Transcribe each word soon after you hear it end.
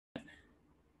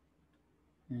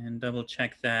and double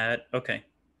check that. Okay, it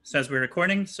says we're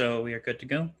recording, so we are good to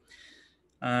go.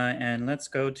 And let's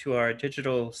go to our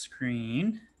digital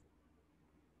screen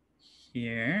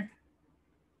here.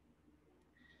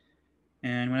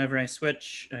 And whenever I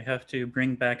switch, I have to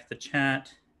bring back the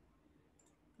chat.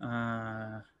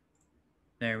 There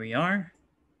we are.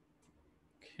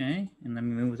 Okay, and let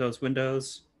me move those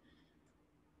windows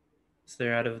so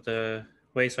they're out of the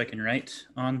way so I can write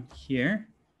on here.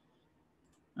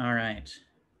 All right.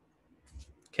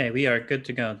 Okay, we are good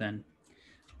to go then.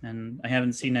 And I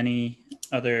haven't seen any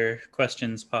other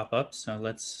questions pop up, so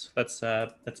let's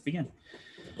begin.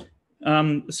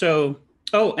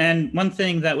 Oh, and one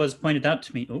thing that was pointed out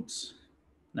to me. Oops,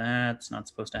 that's not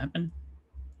supposed to happen.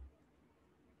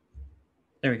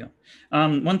 There we go.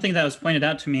 One thing that was pointed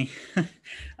out to me,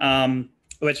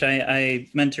 which I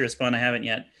meant to respond, I haven't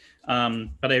yet,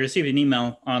 but I received an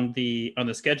email on the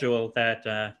schedule that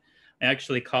I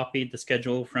actually copied the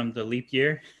schedule from the leap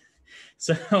year.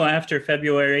 So after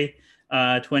February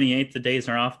 28th, the days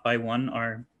are off by one,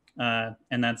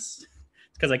 and that's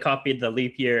because I copied the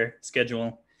leap year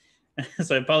schedule.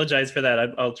 So I apologize for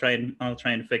that. I'll try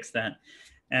and fix that.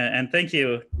 And thank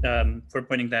you for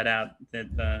pointing that out.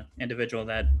 The individual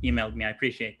that emailed me, I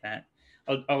appreciate that.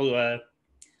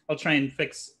 I'll try and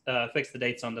fix the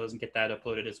dates on those and get that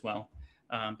uploaded as well.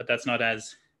 But that's not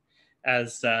as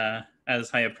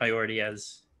high a priority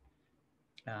as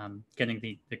getting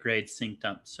the grades synced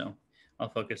up. So I'll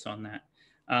focus on that.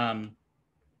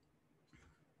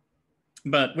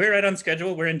 But we're right on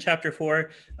schedule. We're in chapter 4.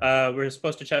 We're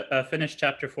supposed to finish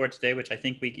chapter 4 today, which I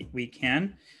think we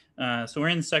can. So we're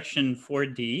in section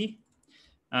 4D,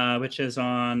 which is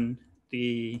on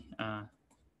the, let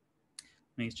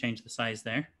me change the size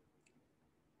there.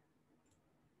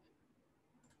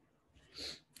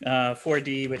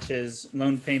 4D, which is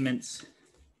loan payments,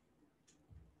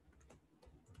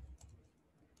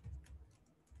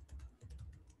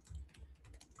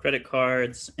 credit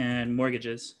cards, and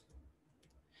mortgages.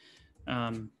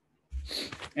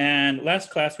 And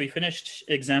last class, we finished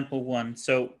example 1.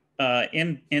 So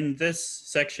in this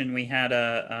section, we had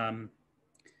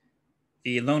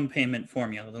the loan payment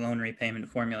formula, the loan repayment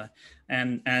formula.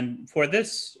 And for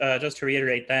this, just to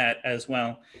reiterate that as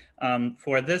well,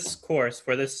 for this course,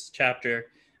 for this chapter,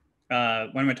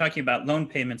 when we're talking about loan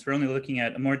payments, we're only looking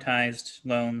at amortized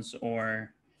loans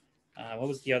or what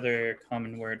was the other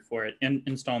common word for it?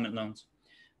 Installment loans,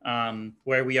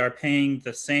 where we are paying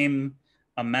the same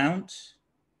amount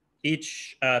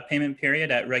each payment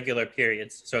period at regular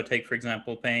periods. So take, for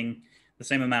example, paying the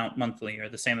same amount monthly or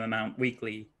the same amount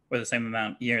weekly or the same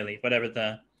amount yearly, whatever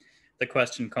the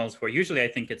question calls for. Usually I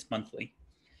think it's monthly.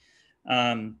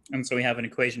 And so we have an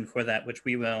equation for that, which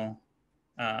we will,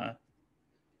 I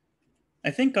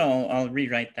think I'll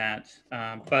rewrite that.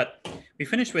 But we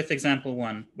finished with example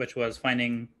 1, which was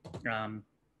finding,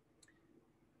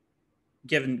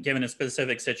 given a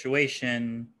specific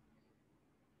situation,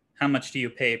 how much do you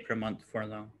pay per month for a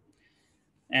loan?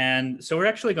 And so we're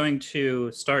actually going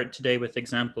to start today with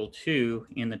example 2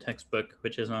 in the textbook,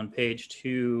 which is on page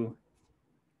 2.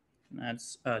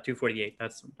 That's 248.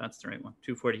 That's the right one,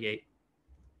 248.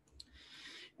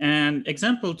 And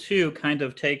example 2 kind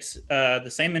of takes the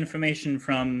same information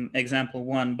from example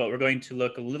 1, but we're going to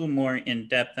look a little more in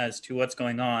depth as to what's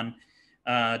going on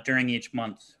during each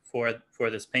month for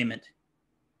this payment.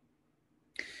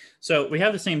 So we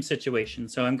have the same situation.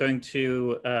 So I'm going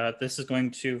to, this is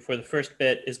going to, for the first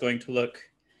bit, is going to look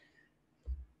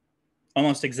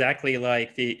almost exactly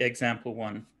like the example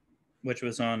 1, which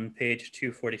was on page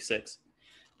 246.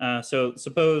 So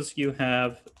suppose you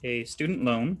have a student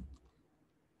loan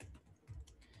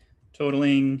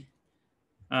totaling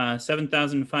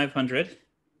 $7,500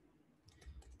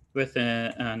 with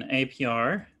an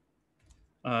APR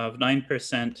of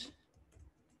 9%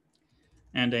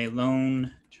 and a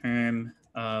loan term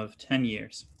of 10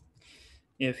 years.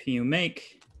 If you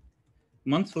make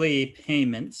monthly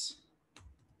payments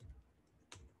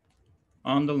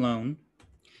on the loan,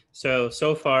 so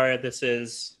far this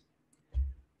is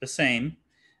the same.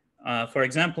 For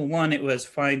example 1, it was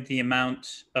find the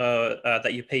amount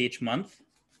that you pay each month,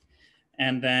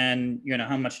 and then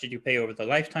how much did you pay over the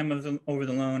lifetime of the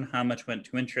loan, how much went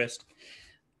to interest.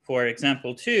 For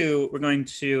example 2, we're going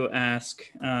to ask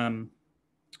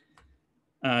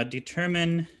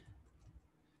determine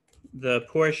the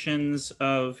portions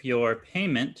of your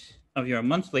payment, of your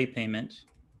monthly payment,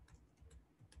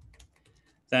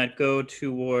 that go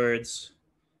towards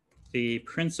the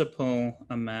principal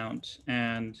amount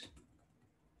and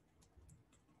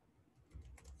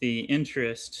the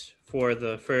interest for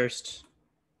the first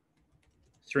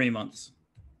 3 months.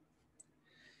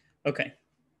 Okay,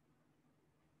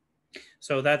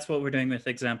 So that's what we're doing with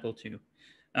example 2.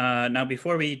 Now,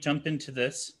 before we jump into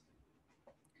this,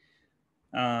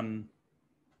 there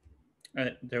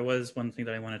was one thing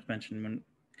that I wanted to mention.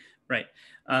 Right.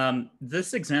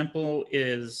 This example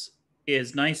is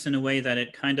nice in a way that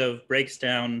it kind of breaks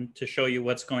down to show you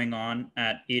what's going on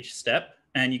at each step.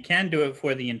 And you can do it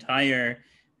for the entire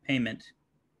payment.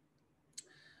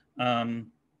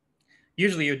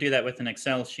 Usually you would do that with an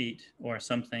Excel sheet or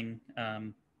something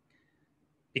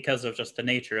because of just the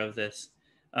nature of this.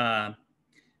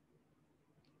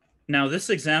 Now, this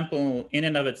example in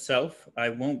and of itself, I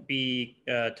won't be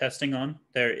testing on.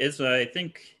 There is, I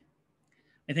think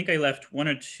I left one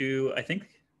or two, I think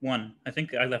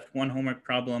I left one homework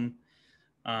problem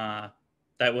that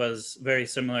was very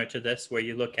similar to this, where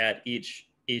you look at each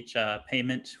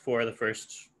payment for the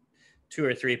first 2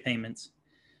 or 3 payments.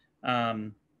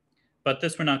 But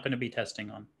this we're not going to be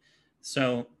testing on.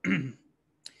 So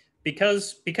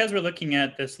because we're looking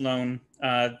at this loan,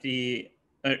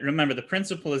 remember the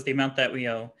principal is the amount that we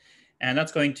owe, and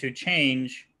that's going to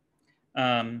change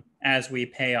as we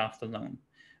pay off the loan.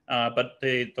 But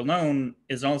the loan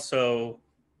is also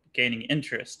gaining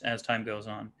interest as time goes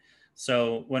on.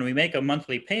 So when we make a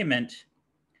monthly payment,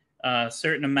 a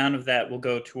certain amount of that will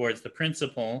go towards the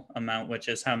principal amount, which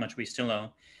is how much we still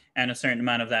owe, and a certain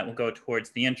amount of that will go towards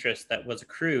the interest that was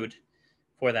accrued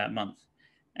for that month.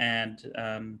 And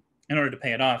in order to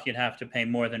pay it off, you'd have to pay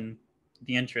more than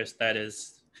the interest that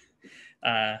is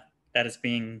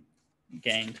being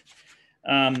gained.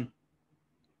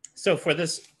 So for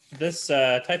this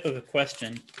type of a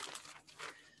question,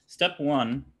 step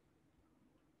 1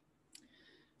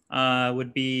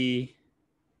 would be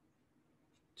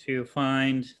to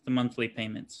find the monthly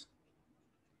payments.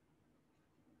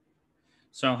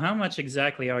 So how much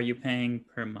exactly are you paying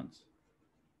per month?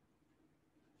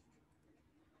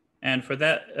 And for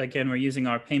that, again, we're using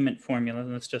our payment formula.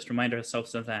 Let's just remind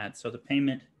ourselves of that. So the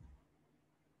payment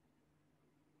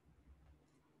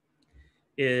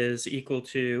is equal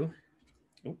to,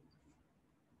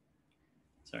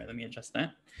 let me adjust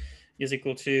that, is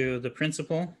equal to the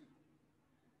principal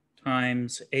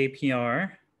times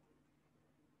APR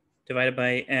divided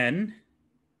by N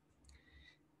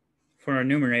for our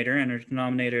numerator, and our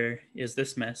denominator is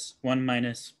this mess, 1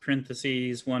 minus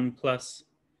parentheses 1 plus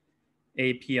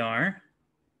APR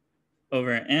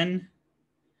over N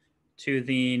to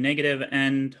the negative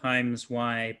N times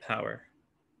Y power.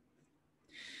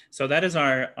 So that is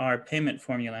our payment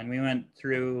formula, and we went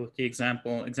through the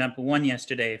example 1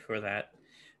 yesterday for that.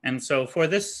 And so for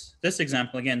this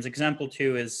example, again, example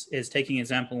 2 is taking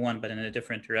example 1, but in a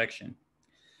different direction.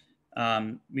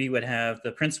 We would have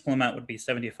the principal amount would be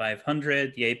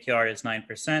 7,500. The APR is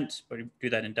 9%, but we do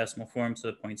that in decimal form,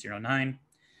 so 0.09.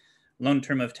 Loan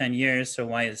term of 10 years, so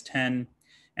Y is 10.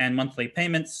 And monthly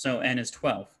payments, so N is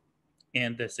 12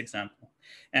 in this example.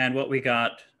 And what we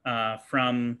got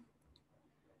from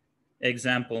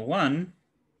example 1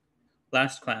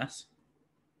 last class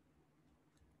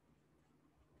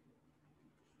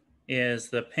is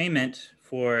the payment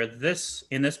for this,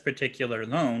 in this particular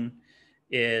loan,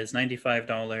 is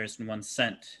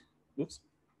 $95.01. Oops.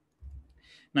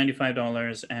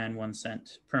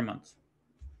 $95.01 per month.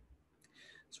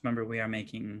 So remember, we are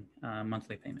making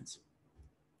monthly payments.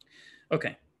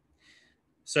 Okay.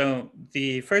 So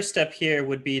the first step here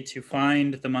would be to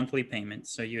find the monthly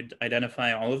payments. So you'd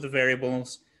identify all of the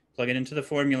variables, plug it into the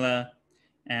formula,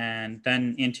 and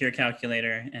then into your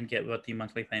calculator and get what the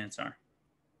monthly payments are.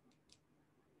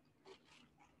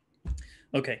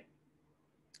 Okay.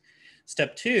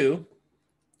 Step 2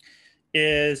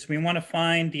 is we want to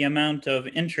find the amount of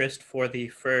interest for the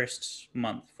first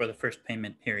month, for the first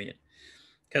payment period.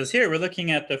 Because here we're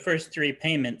looking at the first 3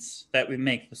 payments that we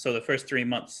make. So the first 3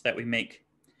 months that we make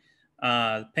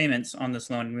payments on this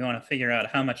loan, we want to figure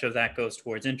out how much of that goes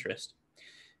towards interest.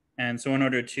 And so in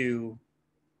order to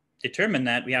determine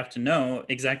that, we have to know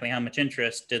exactly how much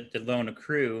interest did the loan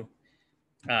accrue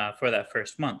for that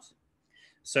first month.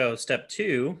 So step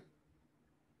 2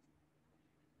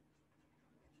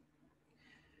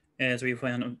 is we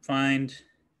find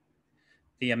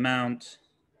the amount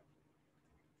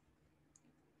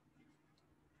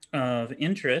of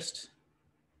interest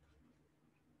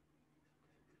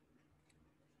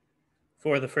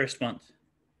for the first month.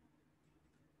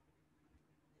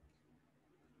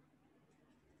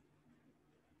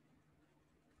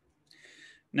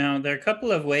 Now, there are a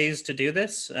couple of ways to do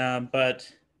this,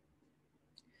 but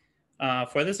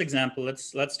for this example,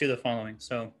 let's do the following.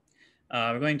 So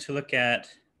we're going to look at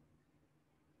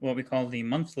what we call the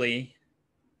monthly,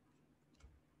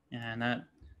 and that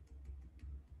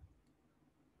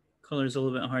color is a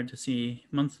little bit hard to see.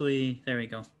 Monthly, there we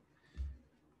go.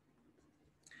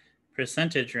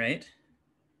 percentage rate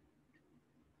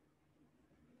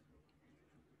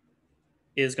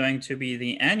is going to be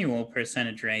the annual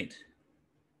percentage rate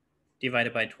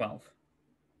divided by 12.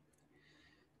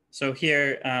 So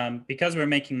here, because we're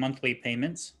making monthly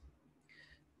payments,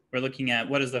 we're looking at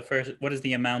what is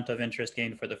the amount of interest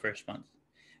gained for the first month.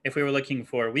 If we were looking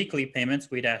for weekly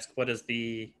payments, we'd ask what is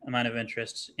the amount of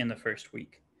interest in the first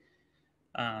week.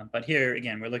 But here,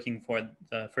 again, we're looking for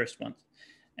the first month.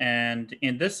 And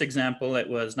in this example, it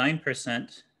was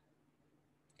 9%.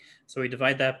 So we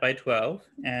divide that by 12.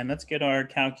 And let's get our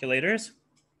calculators.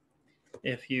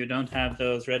 If you don't have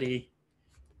those ready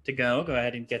to go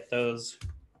ahead and get those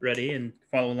ready and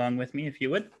follow along with me if you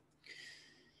would.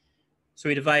 So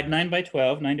we divide 9 by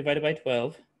 12, 9 divided by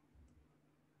 12.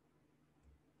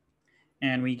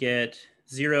 And we get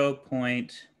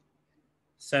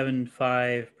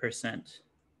 0.75%.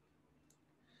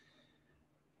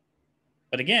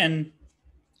 But again,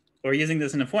 we're using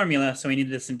this in a formula, so we need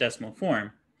this in decimal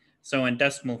form. So in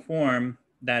decimal form,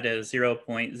 that is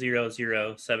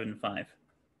 0.0075.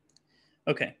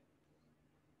 Okay.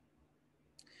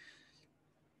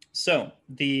 So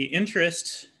the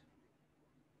interest,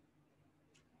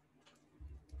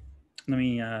 let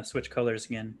me switch colors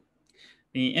again.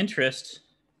 The interest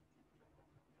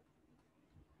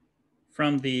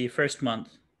from the first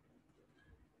month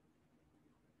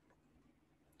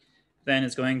then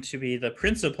is going to be the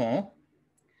principal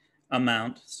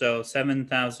amount, so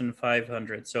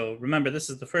 7,500. So remember, this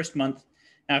is the first month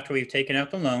after we've taken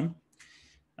out the loan.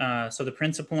 So the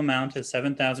principal amount is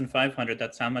 7,500.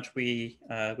 That's how much we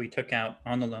took out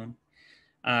on the loan,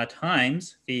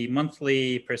 times the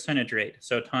monthly percentage rate.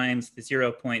 So times the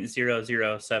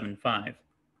 0.0075.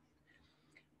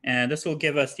 And this will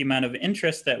give us the amount of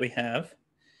interest that we have.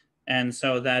 And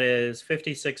so that is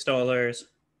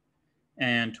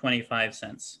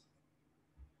 $56.25.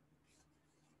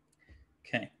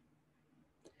 Okay.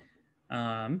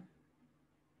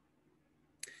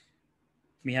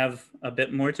 We have a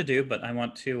bit more to do, but I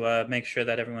want to make sure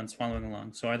that everyone's following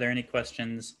along. So are there any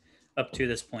questions up to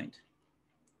this point?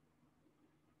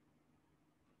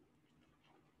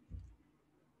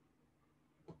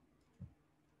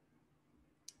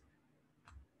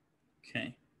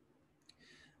 Okay.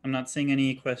 I'm not seeing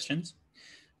any questions.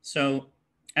 So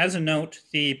as a note,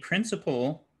 the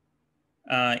principal,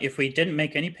 if we didn't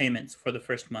make any payments for the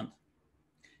first month,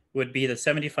 would be the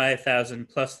 75,000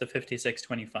 plus the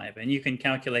 56.25, and you can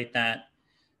calculate that.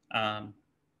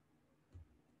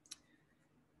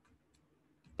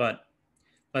 But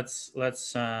let's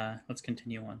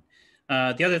continue on.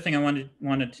 The other thing I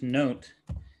wanted to note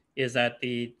is that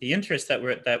the interest that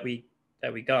we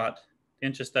got, the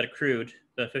interest that accrued,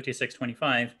 the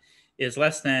 56.25, is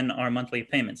less than our monthly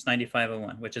payments,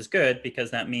 95.01, which is good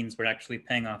because that means we're actually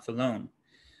paying off the loan.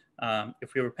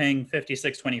 If we were paying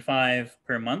 56.25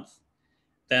 per month,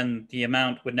 then the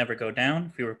amount would never go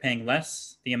down. If we were paying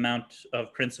less, the amount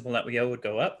of principal that we owe would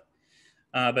go up.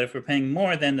 But if we're paying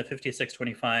more than the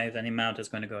 56.25, then the amount is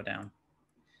going to go down.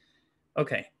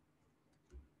 Okay.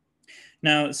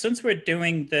 Now, since we're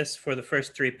doing this for the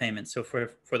first 3 payments, so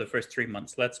for the first 3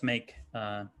 months, let's make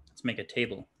a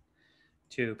table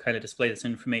to kind of display this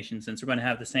information, since we're going to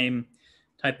have the same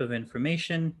type of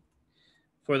information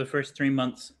for the first 3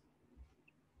 months.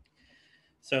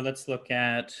 So let's look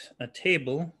at a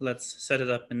table. Let's set it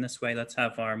up in this way. Let's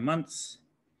have our months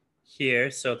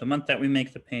here. So the month that we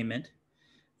make the payment,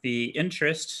 the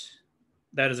interest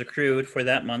that is accrued for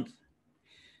that month.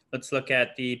 Let's look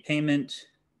at the payment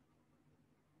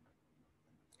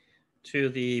to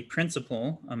the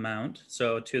principal amount,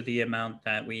 so to the amount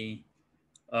that we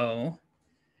owe,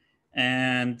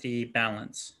 and the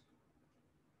balance.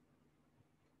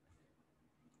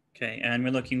 Okay, and we're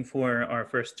looking for our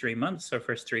first 3 months, our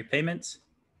first 3 payments.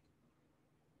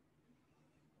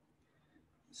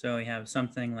 So we have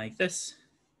something like this.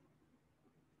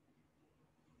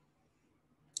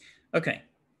 Okay,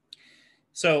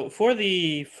 so for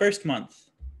the first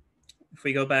month, if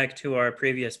we go back to our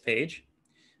previous page,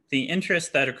 the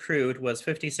interest that accrued was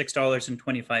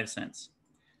 $56.25.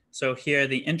 So here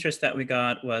the interest that we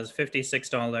got was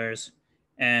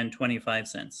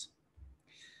 $56.25.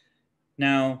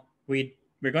 Now we're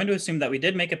going to assume that we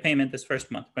did make a payment this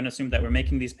first month. We're going to assume that we're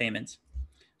making these payments.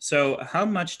 So how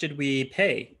much did we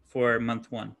pay for month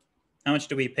 1? How much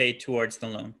do we pay towards the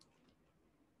loan?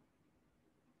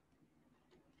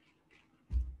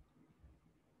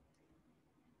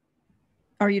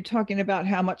 Are you talking about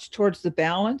how much towards the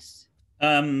balance?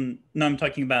 No, I'm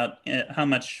talking about how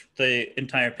much the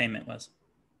entire payment was.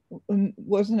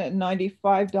 Wasn't it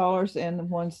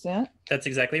 $95.01? That's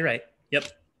exactly right. Yep.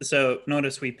 So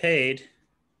notice we paid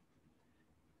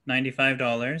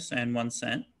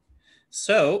 $95.01.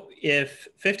 So if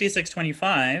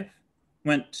 56.25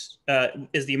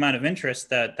 is the amount of interest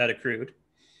that accrued,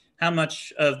 how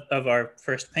much of our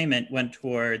first payment went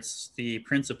towards the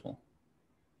principal?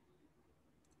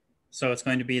 So it's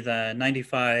going to be the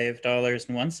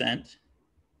 $95.01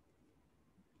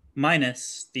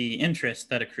 minus the interest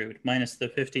that accrued, minus the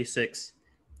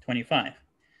 56.25.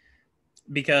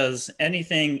 Because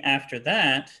anything after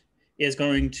that is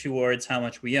going towards how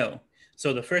much we owe.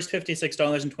 So the first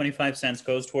 $56.25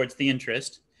 goes towards the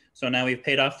interest. So now we've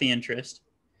paid off the interest.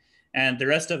 And the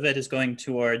rest of it is going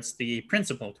towards the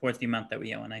principal, towards the amount that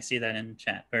we owe. And I see that in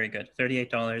chat. Very good.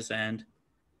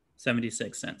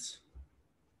 $38.76.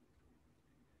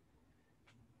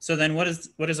 So then what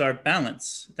is our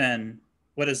balance then?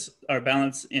 What is our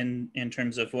balance in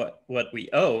terms of what we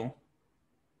owe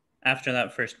after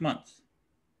that first month?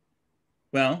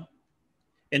 Well,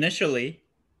 initially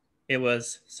it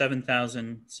was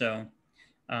 7,000. So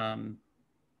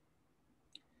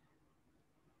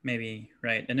maybe,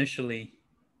 right, initially.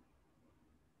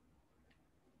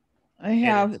 I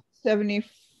have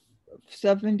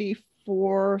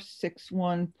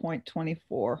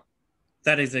 7461.24.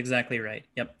 That is exactly right.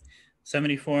 Yep.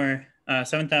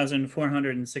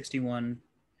 7,461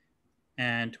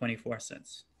 and 24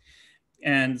 cents.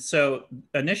 And so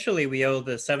initially we owe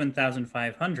the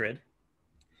 7,500.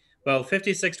 Well,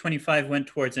 56.25 went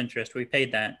towards interest. We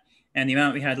paid that. And the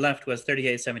amount we had left was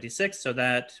 38.76. So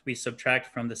that we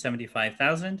subtract from the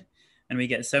 75,000 and we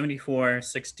get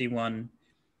 $74.61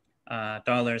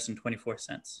 and 24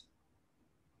 cents.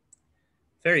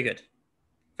 Very good.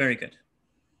 Very good.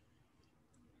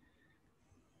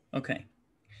 Okay.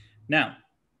 Now,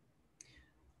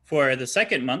 for the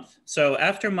second month, so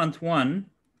after month one,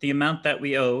 the amount that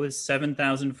we owe is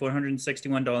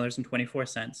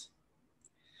 $7,461.24.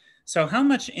 So how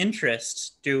much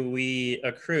interest do we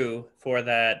accrue for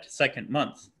that second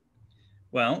month?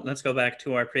 Well, let's go back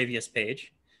to our previous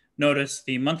page. Notice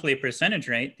the monthly percentage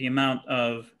rate, the amount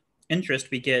of interest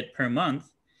we get per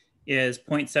month is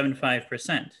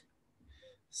 0.75%.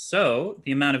 So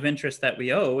the amount of interest that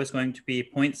we owe is going to be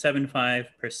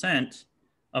 0.75%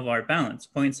 of our balance,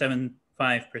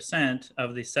 0.75%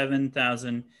 of the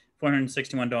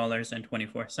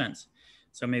 $7,461.24.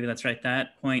 So maybe let's write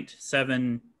that,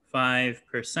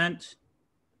 0.75%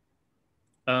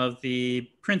 of the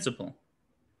principal.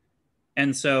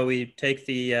 And so we take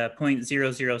the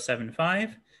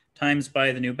 0.0075 times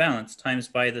by the new balance, times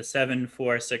by the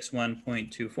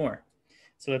 7461.24.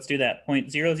 So let's do that,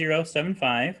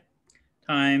 0.0075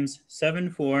 times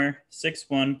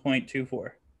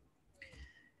 7461.24.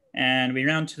 And we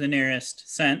round to the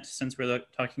nearest cent, since we're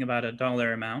talking about a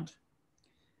dollar amount.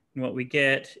 And what we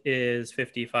get is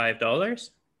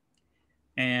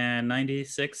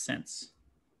 $55.96.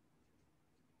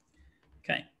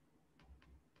 Okay.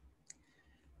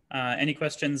 Any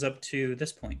questions up to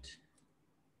this point?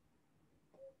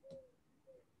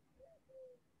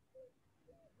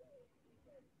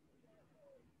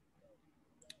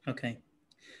 Okay.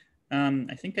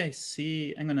 I think I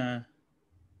see, I'm gonna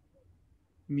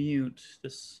mute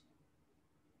this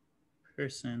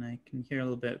person. I can hear a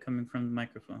little bit coming from the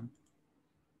microphone.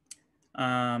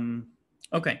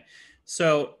 Okay,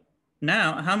 so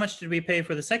now how much did we pay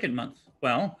for the second month?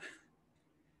 Well,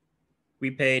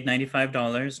 we paid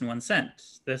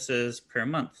 $95.01. This is per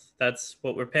month. That's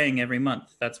what we're paying every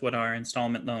month. That's what our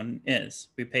installment loan is.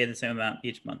 We pay the same amount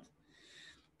each month.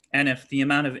 And if the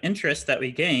amount of interest that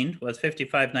we gained was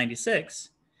 $55.96,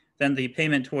 then the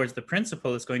payment towards the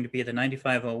principal is going to be the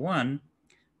 $95.01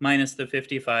 minus the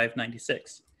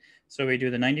 $55.96. So we do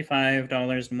the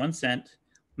 $95.01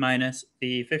 minus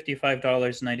the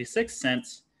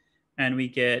 $55.96, and we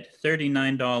get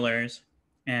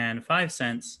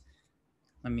 $39.05.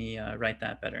 Let me write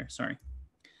that better, sorry.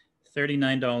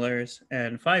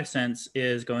 $39.05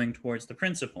 is going towards the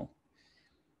principal.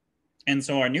 And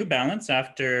so our new balance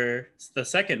after the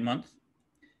second month,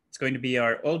 it's going to be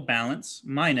our old balance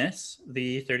minus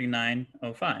the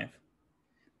 $39.05.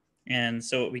 And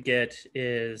so what we get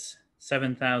is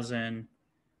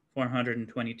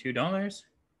 $7,422.19.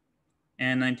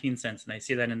 And I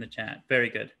see that in the chat. Very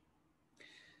good.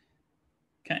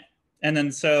 Okay. And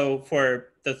then so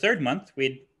for the third month,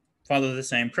 we'd follow the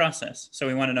same process. So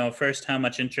we want to know first how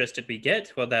much interest did we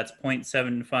get? Well, that's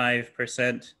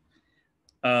 0.75%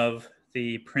 of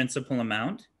the principal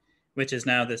amount, which is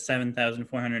now the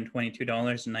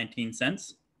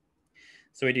 $7,422.19.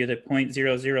 So we do the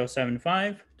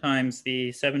 0.0075 times the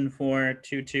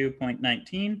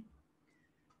 7422.19.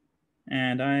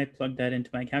 And I plugged that into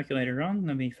my calculator wrong.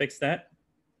 Let me fix that.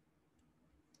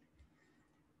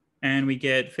 and we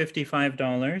get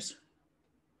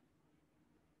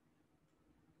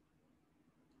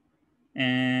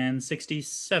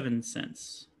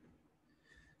 $55.67.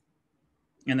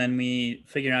 And then we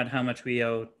figure out how much we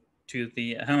owe to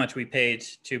how much we paid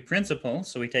to principal.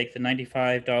 So we take the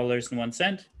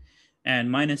 $95.01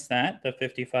 and minus that, the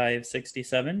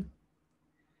 $55.67,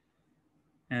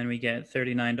 and we get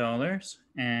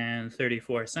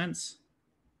 $39.34.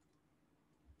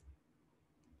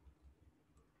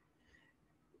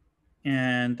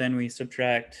 And then we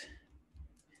subtract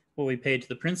what we paid to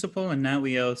the principal, and now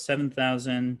we owe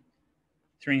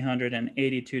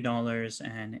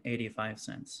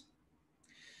 $7,382.85.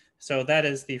 So that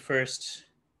is the first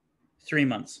 3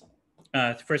 months,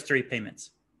 first 3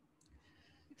 payments.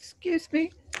 Excuse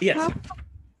me? Yes.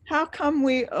 How come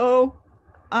we owe,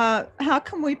 how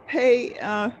come we pay,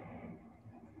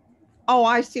 oh,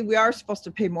 I see, we are supposed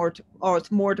to pay more to, oh,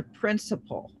 it's more to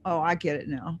principal. Oh, I get it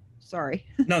now. Sorry.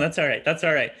 No, that's all right. That's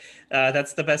all right.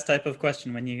 That's the best type of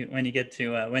question when you get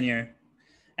to when you're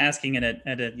asking it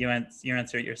at you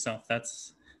answer it yourself.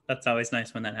 That's always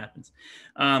nice when that happens.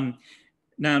 Now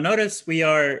notice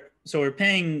we're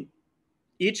paying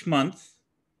each month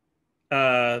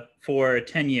for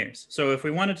 10 years. So if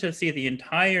we wanted to see the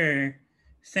entire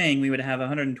thing, we would have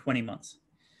 120 months.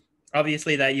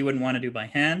 Obviously that you wouldn't want to do by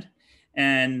hand.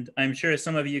 And I'm sure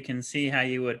some of you can see how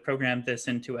you would program this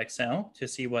into Excel to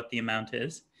see what the amount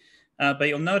is. But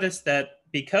you'll notice that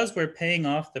because we're paying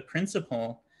off the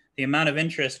principal, the amount of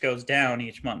interest goes down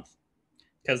each month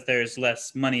because there's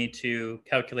less money to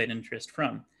calculate interest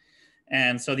from.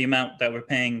 And so the amount that we're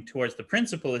paying towards the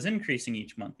principal is increasing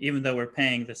each month, even though we're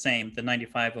paying the same, the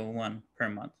 $95.01 per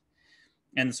month.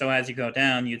 And so as you go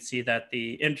down, you'd see that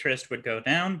the interest would go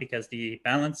down because the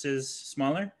balance is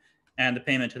smaller, and the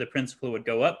payment to the principal would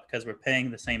go up because we're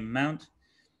paying the same amount.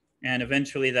 And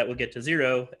eventually that will get to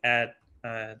 0 at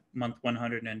month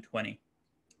 120.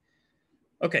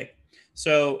 Okay,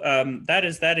 so that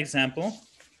is that example.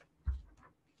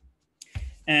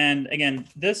 And again,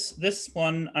 this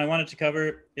one I wanted to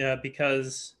cover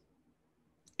because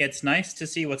it's nice to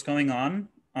see what's going on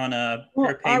a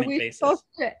per payment basis. Are we supposed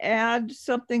to add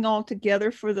something all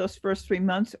together for those first 3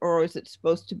 months, or is it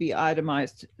supposed to be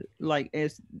itemized? Like,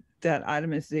 is that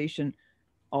itemization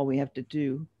all we have to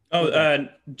do? Oh,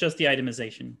 just the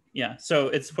itemization. Yeah. So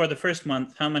it's for the first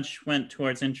month, how much went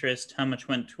towards interest, how much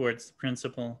went towards the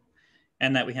principal,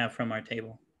 and that we have from our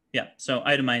table. Yeah. So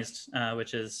itemized,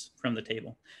 which is from the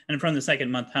table. And from the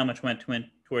second month, how much went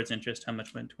towards interest, how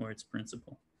much went towards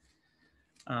principal.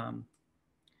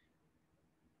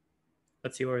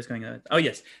 Let's see where I was going. Oh,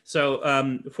 yes. So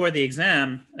for the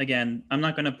exam, again, I'm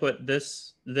not going to put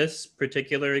this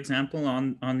particular example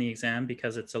on the exam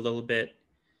because it's a little bit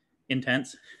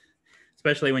intense,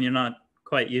 especially when you're not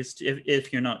quite used to,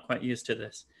 if you're not quite used to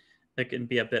this, it can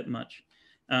be a bit much.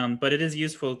 But it is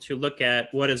useful to look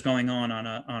at what is going on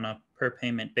a per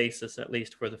payment basis, at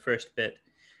least for the first bit.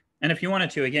 And if you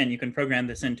wanted to, again, you can program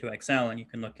this into Excel and you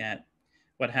can look at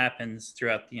what happens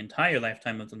throughout the entire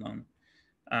lifetime of the loan.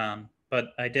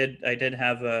 But I did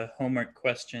have a homework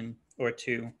question or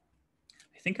two.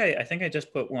 I think I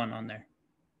just put one on there.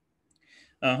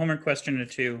 A homework question or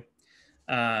two,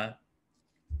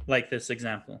 like this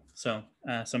example. So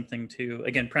something to,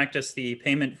 again, practice the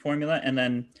payment formula and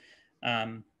then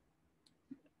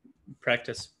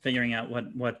practice figuring out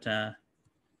what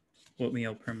we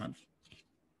owe per month.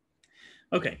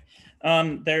 Okay,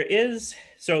 there is,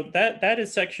 so that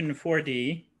is section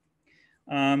 4D.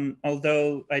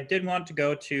 Although I did want to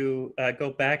go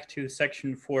back to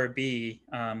section 4B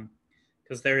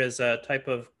because there is a type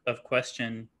of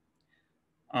question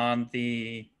on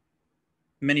the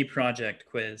mini project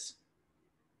quiz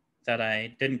that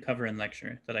I didn't cover in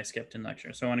lecture, that I skipped in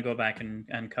lecture. So I want to go back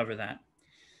and cover that.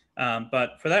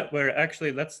 But for that,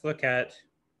 let's look at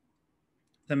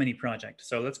the mini project.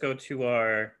 So let's go to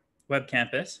our web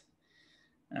campus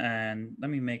and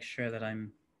let me make sure that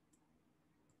I'm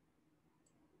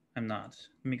not.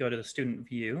 Let me go to the student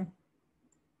view.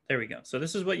 There we go. So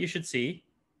this is what you should see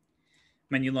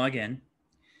when you log in.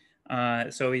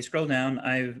 So we scroll down.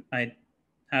 I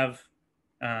have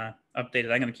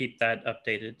updated. I'm going to keep that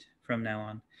updated from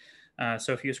now on.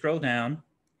 So if you scroll down,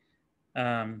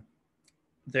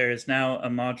 there is now a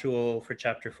module for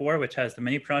chapter 4, which has the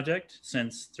mini project,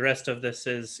 since the rest of this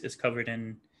is covered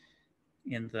in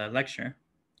the lecture.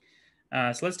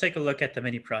 So let's take a look at the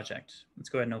mini project. Let's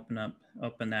go ahead and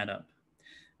open that up.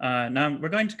 Now we're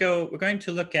going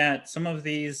to look at some of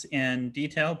these in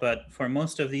detail, but for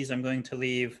most of these, I'm going to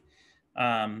leave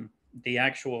the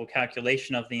actual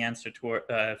calculation of the answer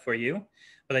for you.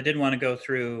 But I did want to go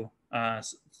through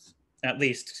at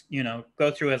least,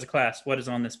 go through as a class what is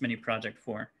on this mini project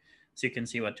for, so you can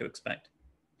see what to expect.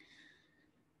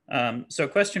 So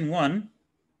question 1,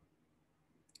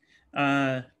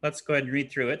 let's go ahead and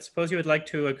read through it. Suppose you would like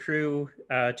to accrue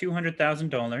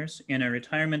 $200,000 in a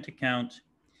retirement account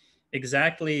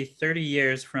exactly 30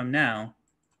 years from now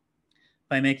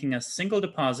by making a single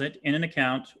deposit in an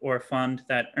account or fund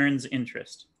that earns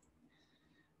interest.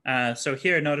 So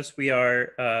here, notice we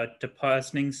are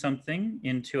depositing something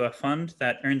into a fund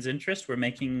that earns interest. We're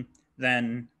making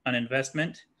then an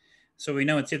investment. So we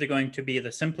know it's either going to be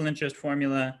the simple interest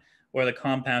formula or the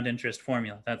compound interest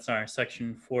formula. That's our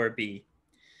section 4B.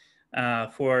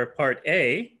 For part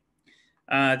A,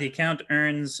 the account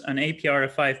earns an APR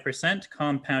of 5%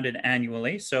 compounded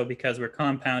annually. So because we're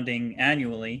compounding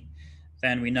annually,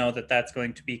 then we know that that's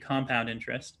going to be compound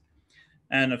interest.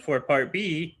 And for part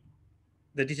B,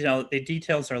 the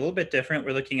details are a little bit different.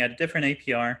 We're looking at a different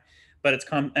APR, but it's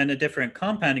and a different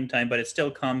compounding time, but it's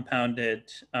still compounded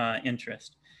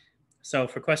interest. So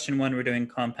for question 1, we're doing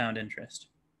compound interest.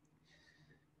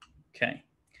 Okay,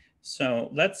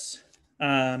 so let's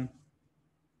write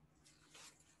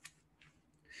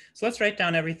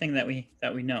down everything that we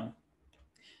know.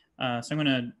 So I'm going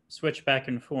to switch back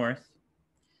and forth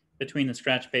between the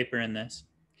scratch paper and this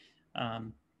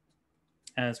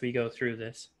as we go through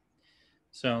this.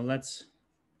 So let's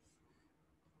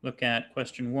look at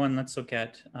question 1. Let's look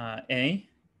at A.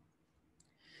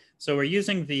 So we're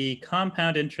using the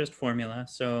compound interest formula.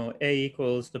 So A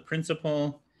equals the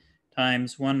principal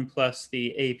times 1 plus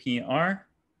the APR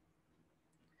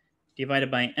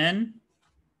divided by n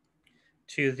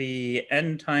to the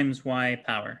n times y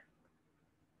power.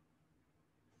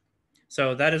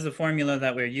 So that is the formula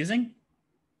that we're using.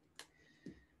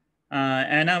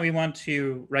 And now we want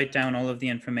to write down all of the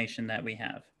information that we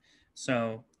have.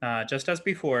 So just as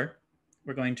before,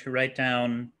 we're going to write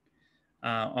down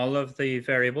all of the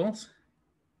variables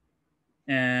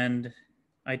and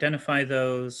identify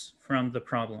those from the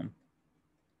problem.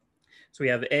 So we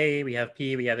have A, we have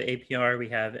P, we have APR, we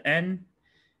have N,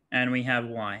 and we have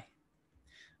Y.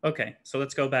 Okay, so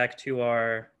let's go back to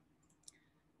our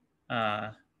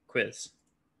quiz.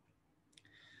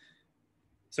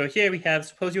 So here we have,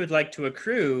 suppose you would like to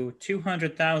accrue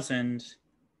 200,000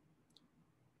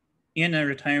 in a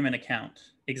retirement account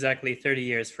exactly 30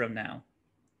 years from now.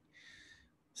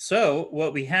 So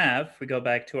what we have, if we go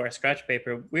back to our scratch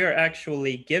paper, we are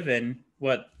actually given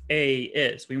what A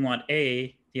is. We want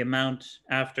A, the amount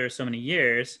after so many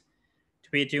years,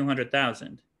 to be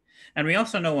 200,000. And we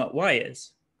also know what Y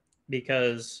is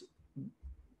because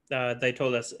they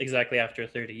told us exactly after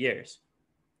 30 years.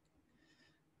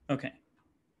 Okay.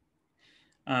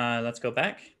 Let's go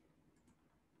back.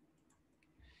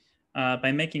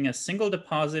 By making a single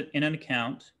deposit in an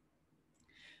account,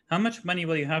 how much money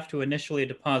will you have to initially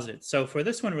deposit? So for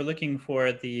this one, we're looking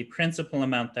for the principal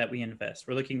amount that we invest.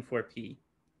 We're looking for P.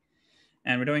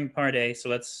 And we're doing part A, so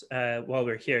let's, while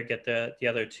we're here, get the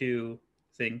other two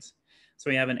things. So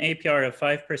we have an APR of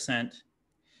 5%,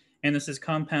 and this is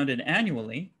compounded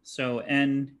annually, so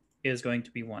N is going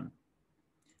to be 1.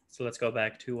 So let's go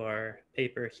back to our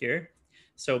paper here.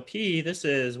 So P, this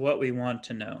is what we want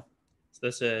to know. So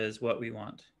this is what we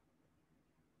want.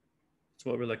 That's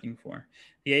what we're looking for.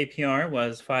 The APR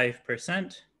was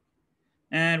 5%,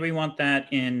 and we want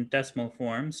that in decimal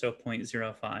form, so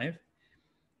 0.05.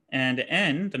 And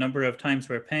N, the number of times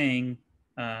we're paying,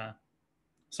 the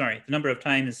number of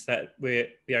times that we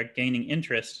are gaining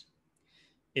interest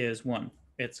is 1.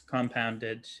 It's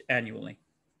compounded annually.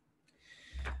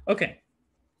 Okay.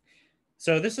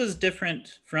 So this is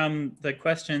different from the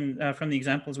question, from the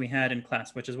examples we had in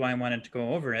class, which is why I wanted to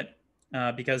go over it.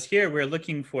 Because here we're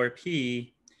looking for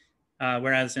P,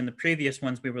 whereas in the previous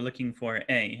ones we were looking for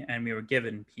A, and we were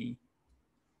given P.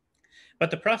 But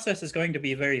the process is going to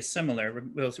be very similar.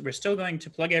 We're still going to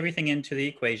plug everything into the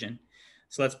equation.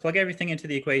 So let's plug everything into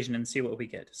the equation and see what we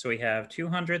get. So we have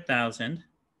 200,000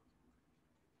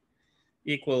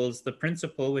 equals the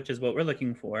principal, which is what we're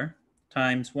looking for,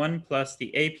 times 1 plus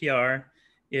the APR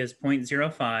is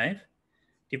 0.05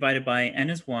 divided by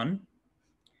N is 1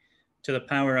 to the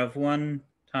power of 1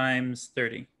 times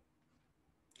 30.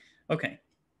 Okay,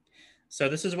 so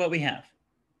this is what we have.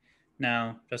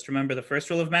 Now, just remember the first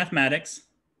rule of mathematics,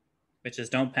 which is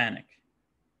don't panic.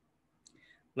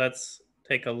 Let's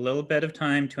take a little bit of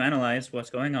time to analyze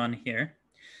what's going on here.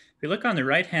 If we look on the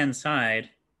right-hand side,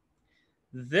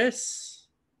 this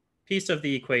piece of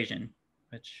the equation,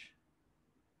 which,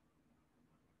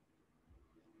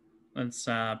 let's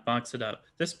box it up.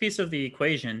 This piece of the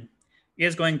equation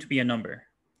is going to be a number.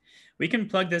 We can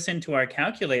plug this into our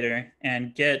calculator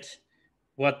and get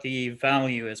what the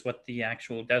value is, what the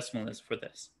actual decimal is for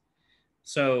this.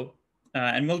 So,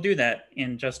 and we'll do that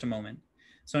in just a moment.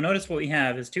 So notice what we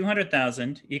have is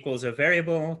 200,000 equals a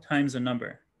variable times a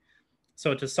number.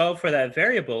 So to solve for that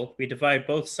variable, we divide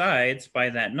both sides by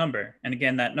that number. And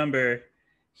again, that number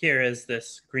here is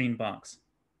this green box.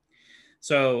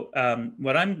 So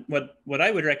what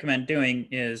I would recommend doing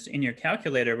is in your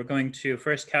calculator, we're going to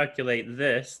first calculate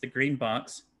this, the green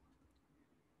box,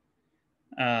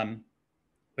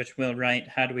 which we'll write,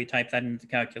 how do we type that into the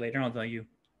calculator? Although you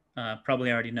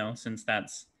probably already know, since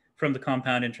that's from the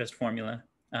compound interest formula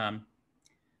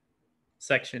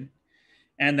section.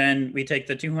 And then we take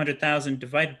the 200,000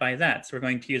 divided by that. So we're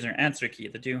going to use our answer key,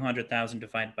 the 200,000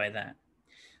 divided by that.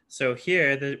 So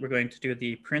here we're going to do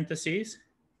the parentheses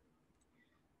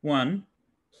 1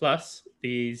 plus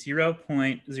the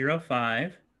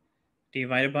 0.05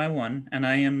 divided by 1. And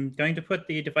I am going to put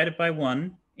the divided by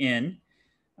 1 in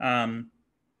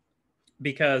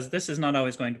because this is not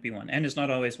always going to be 1. N is not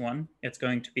always 1. It's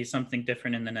going to be something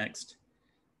different in the next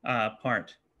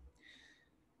part.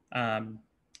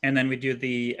 And then we do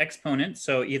the exponent.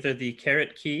 So either the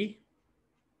caret key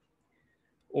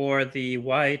or the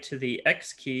y to the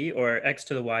x key or x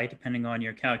to the y, depending on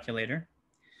your calculator.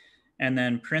 And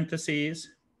then parentheses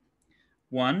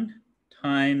 1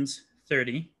 times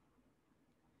 30,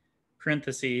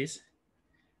 parentheses,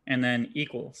 and then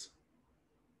equals.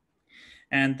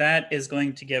 And that is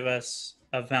going to give us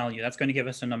a value. That's going to give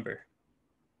us a number.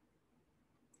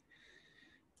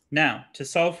 Now, to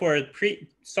solve for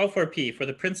P, for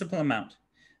the principal amount,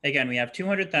 again, we have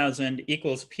 200,000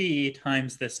 equals P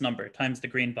times this number, times the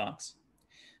green box.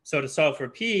 So to solve for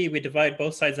P, we divide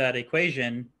both sides of that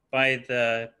equation by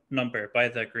the number, by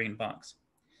the green box.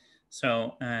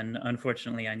 So, and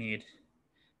unfortunately I need,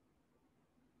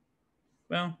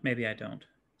 well, maybe I don't.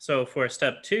 So for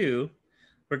step 2,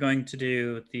 we're going to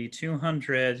do the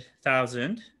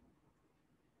 200,000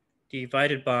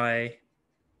 divided by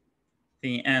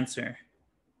the answer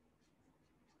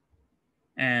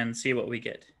and see what we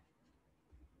get.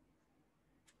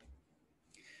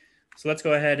 So let's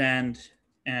go ahead and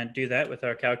do that with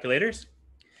our calculators.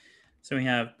 So we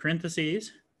have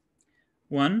parentheses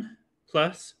 1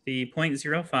 plus the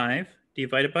 0.05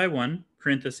 divided by 1,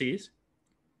 parentheses,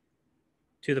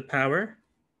 to the power,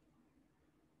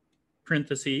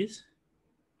 parentheses,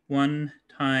 1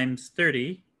 times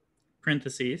 30,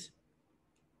 parentheses,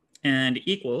 and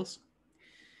equals.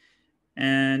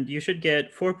 And you should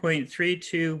get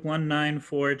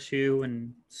 4.321942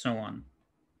 and so on.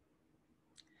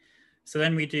 So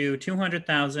then we do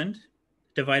 200,000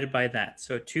 divided by that.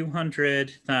 So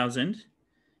 200,000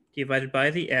 divided by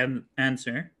the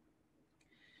answer.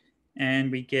 And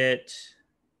we get,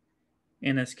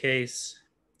 in this case,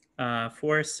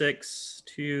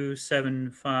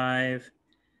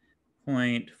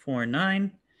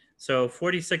 46275.49. So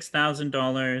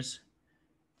 $46,000.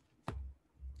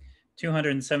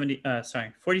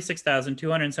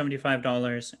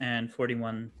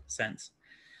 $46,275.41.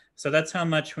 So that's how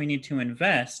much we need to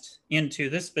invest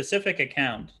into this specific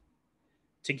account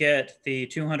to get the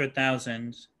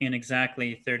 200,000 in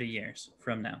exactly 30 years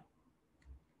from now.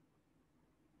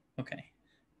 Okay.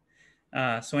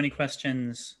 So any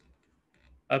questions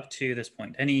up to this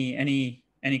point? Any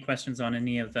questions on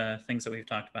any of the things that we've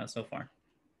talked about so far?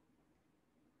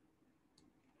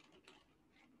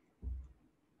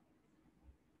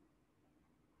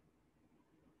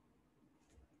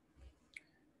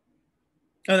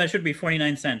 Oh, that should be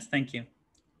 49 cents. Thank you.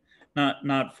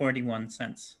 Not 41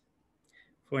 cents.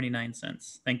 49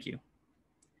 cents. Thank you.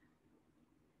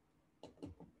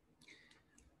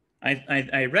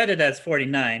 I read it as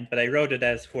 49, but I wrote it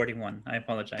as 41. I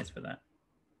apologize for that.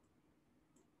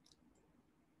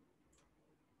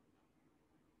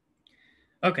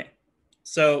 Okay,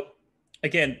 so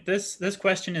again, this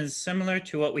question is similar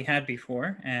to what we had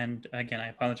before. And again, I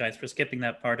apologize for skipping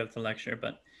that part of the lecture,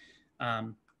 but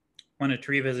wanted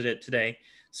to revisit it today.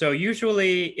 So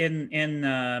usually in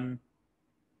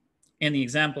the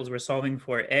examples, we're solving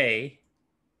for A,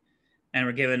 and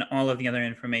we're given all of the other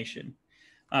information.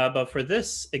 But for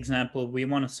this example, we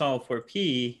want to solve for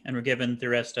P, and we're given the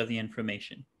rest of the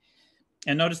information.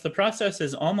 And notice the process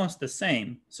is almost the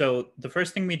same. So the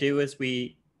first thing we do is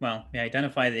we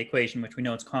identify the equation, which we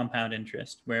know it's compound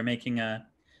interest. We're making an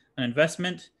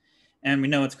investment, and we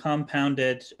know it's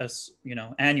compounded,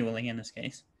 annually in this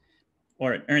case,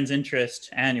 or it earns interest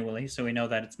annually. So we know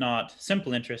that it's not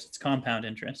simple interest, it's compound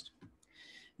interest.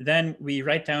 Then we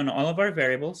write down all of our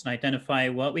variables and identify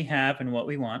what we have and what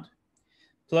we want.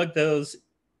 Plug those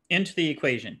into the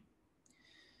equation.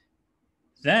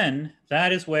 then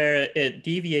that is where it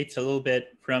deviates a little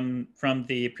bit from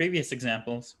the previous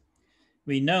examples.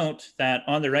 We note that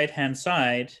on the right-hand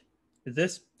side,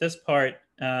 this part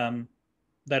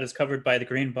that is covered by the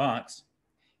green box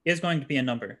is going to be a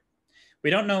number. We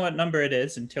don't know what number it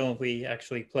is until we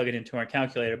actually plug it into our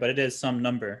calculator, but it is some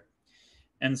number.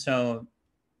 And so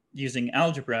using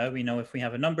algebra, we know if we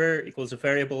have a number equals a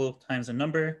variable times a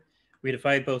number, we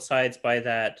divide both sides by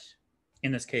that,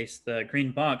 in this case, the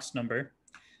green box number,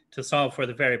 to solve for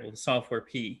the variable, to solve for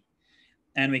p.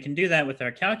 And we can do that with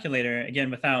our calculator, again,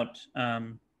 without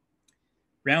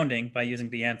rounding, by using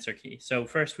the answer key. So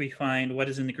first we find what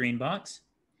is in the green box,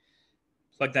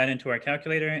 plug that into our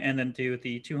calculator, and then do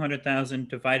the 200,000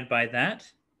 divided by that.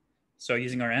 So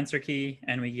using our answer key,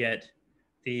 and we get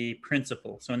the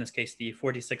principal. So in this case, the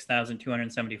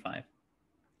 46,275.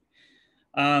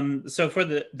 So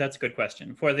that's a good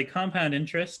question. For the compound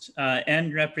interest,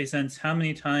 n represents how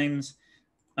many times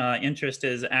interest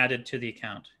is added to the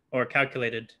account or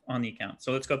calculated on the account.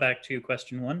 So let's go back to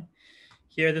question 1.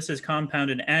 Here, this is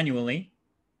compounded annually.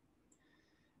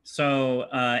 So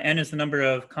n is the number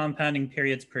of compounding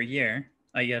periods per year,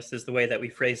 I guess is the way that we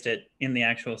phrased it in the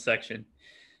actual section.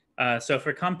 So if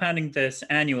we're compounding this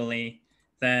annually,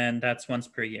 then that's once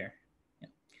per year.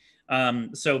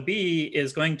 So B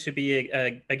is going to be,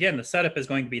 again, the setup is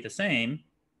going to be the same.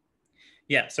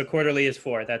 Yeah, so quarterly is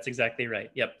 4. That's exactly right.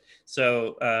 Yep.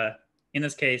 So in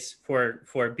this case,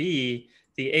 for B,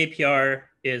 the APR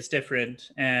is different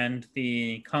and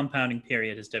the compounding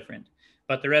period is different.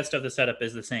 But the rest of the setup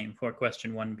is the same for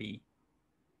question 1B.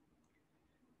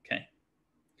 Okay,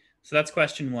 so that's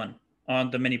question 1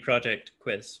 on the mini project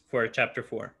quiz for chapter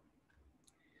 4.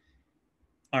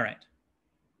 All right.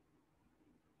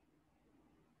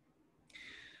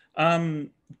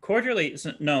 Quarterly,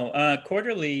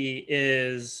 quarterly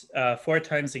is 4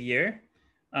 times a year.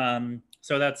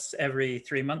 So that's every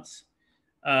 3 months.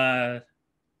 Yeah,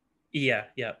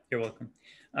 you're welcome.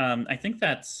 I think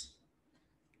that's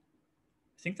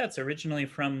originally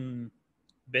from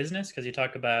business, because you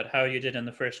talk about how you did in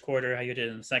the first quarter, how you did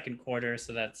in the second quarter.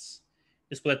 So that's,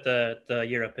 you split the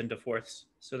year up into fourths.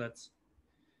 So that's,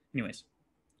 anyways,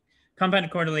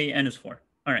 compounded quarterly, n is 4.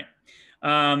 All right.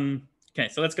 Okay,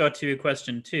 so let's go to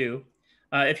question 2.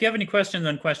 If you have any questions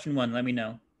on question 1, let me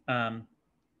know. And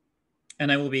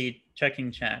I will be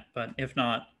checking chat, but if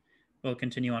not, we'll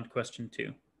continue on to question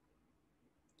 2.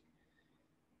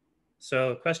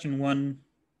 So question 1,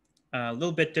 a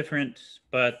little bit different,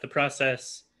 but the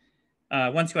process,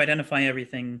 once you identify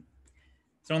everything,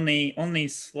 it's only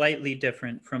slightly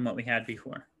different from what we had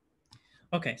before.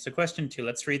 Okay, so question 2,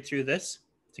 let's read through this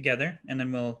together, and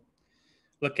then we'll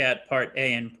look at part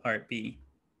A and part B.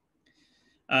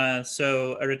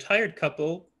 So a retired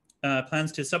couple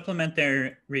plans to supplement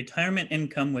their retirement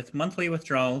income with monthly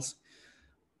withdrawals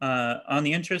on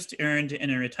the interest earned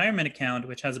in a retirement account,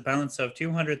 which has a balance of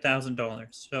 $200,000.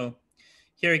 So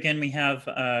here again, we have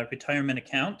a retirement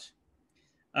account.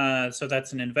 So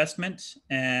that's an investment.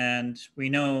 And we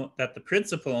know that the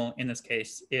principal in this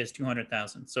case is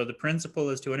 $200,000. So the principal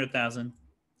is $200,000.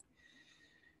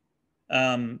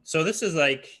 So this is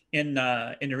like in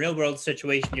a real world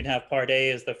situation, you'd have part A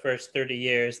is the first 30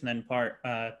 years, and then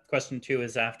question 2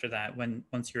 is after that,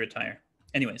 once you retire.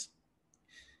 Anyways,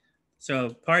 so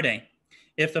part A,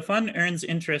 if the fund earns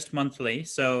interest monthly,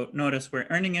 so notice we're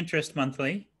earning interest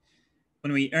monthly.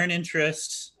 When we earn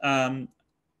interest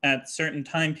at certain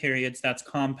time periods, that's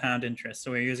compound interest.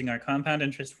 So we're using our compound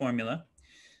interest formula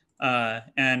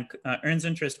and earns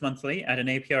interest monthly at an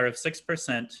APR of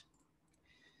 6%.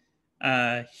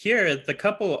 Here, the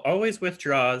couple always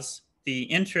withdraws the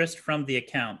interest from the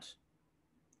account.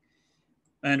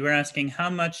 And we're asking how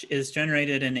much is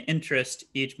generated in interest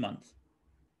each month.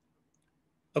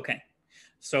 Okay,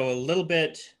 so a little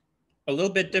bit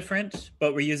different,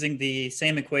 but we're using the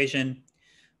same equation.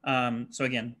 So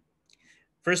again,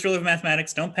 first rule of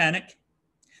mathematics, don't panic.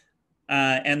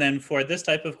 And then for this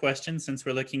type of question, since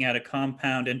we're looking at a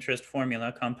compound interest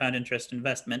formula, compound interest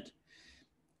investment,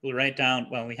 we'll write down,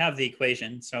 well, we have the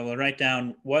equation, so we'll write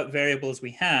down what variables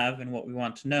we have and what we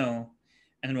want to know,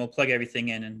 and then we'll plug everything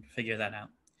in and figure that out.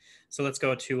 So let's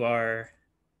go to our,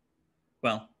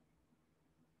 well,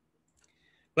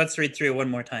 let's read through it one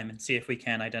more time and see if we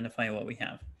can identify what we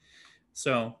have.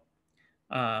 So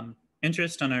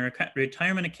interest on a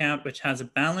retirement account, which has a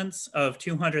balance of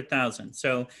 $200,000.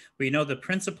 So we know the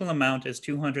principal amount is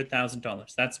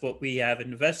 $200,000. That's what we have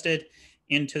invested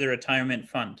into the retirement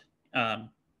fund.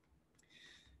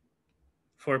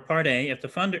 For part A, if the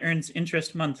fund earns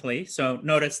interest monthly, so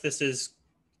notice this is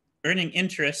earning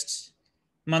interest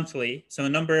monthly. So the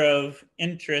number of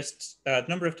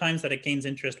number of times that it gains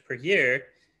interest per year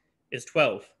is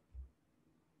 12.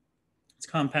 It's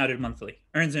compounded monthly,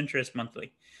 earns interest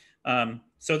monthly.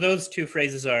 So those two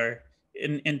phrases are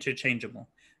interchangeable.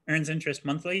 Earns interest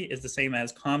monthly is the same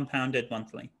as compounded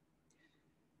monthly.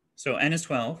 So n is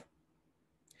 12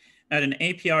 at an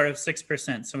APR of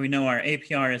 6%. So we know our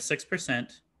APR is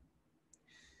 6%,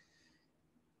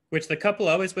 which the couple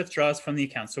always withdraws from the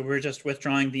account. So we're just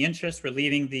withdrawing the interest. We're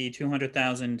leaving the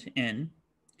 200,000 in.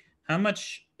 How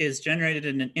much is generated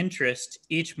in an interest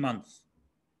each month?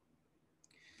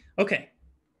 Okay.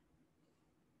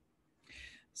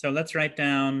 So let's write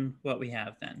down what we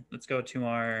have then. Let's go to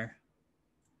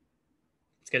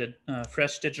let's get a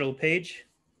fresh digital page.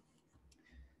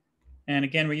 And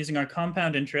again, we're using our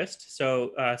compound interest.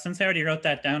 So since I already wrote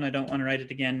that down, I don't want to write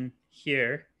it again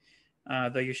here,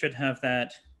 though you should have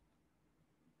that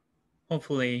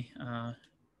hopefully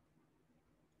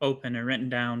open or written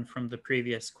down from the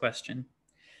previous question.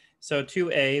 So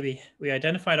 2A, we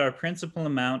identified our principal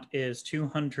amount is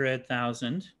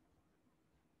 200,000.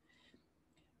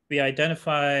 We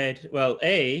identified, well,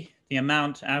 A, the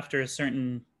amount after a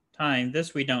certain time.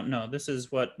 This we don't know. This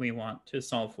is what we want to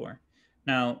solve for.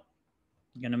 Now,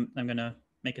 I'm gonna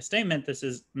make a statement. This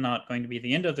is not going to be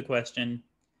the end of the question,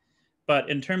 but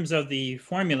in terms of the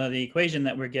formula, the equation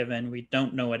that we're given, we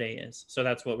don't know what A is. So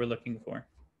that's what we're looking for.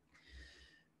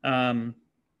 The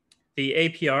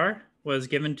APR was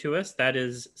given to us. That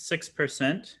is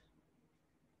 6%.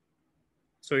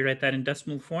 So we write that in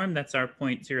decimal form. That's our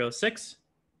 0.06.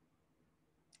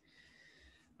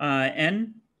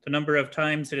 N, the number of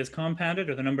times it is compounded,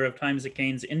 or the number of times it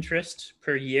gains interest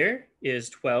per year, is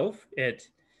 12. It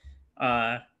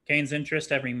gains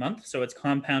interest every month, so it's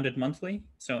compounded monthly.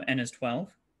 So N is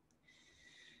 12.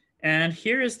 And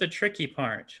here is the tricky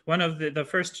part, one of the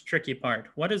first tricky part.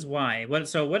 What is Y?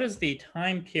 So what is the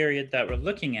time period that we're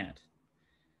looking at?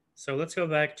 So let's go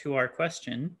back to our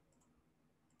question.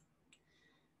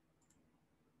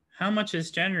 How much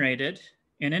is generated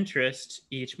in interest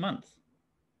each month?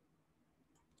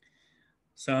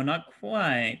 So not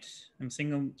quite. I'm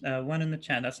seeing one in the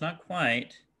chat. That's not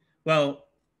quite. Well,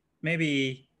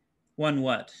 maybe one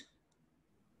what?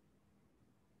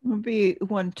 It would be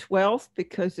 1/12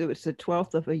 because it was the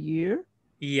 12th of a year.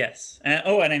 Yes.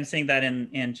 Oh, and I'm seeing that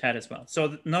in chat as well.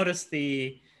 So notice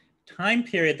the time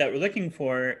period that we're looking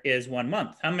for is 1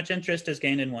 month. How much interest is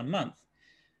gained in 1 month?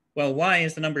 Well, Y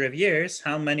is the number of years.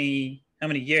 How many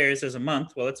years is a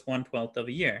month? Well, it's 1/12 of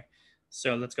a year.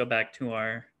 So let's go back to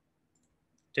our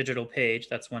digital page.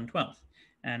 That's 1/12.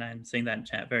 And I'm seeing that in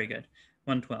chat. Very good.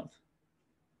 1/12.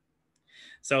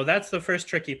 So that's the first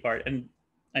tricky part. And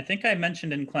I think I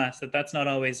mentioned in class that that's not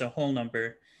always a whole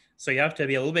number. So you have to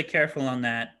be a little bit careful on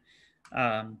that.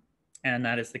 And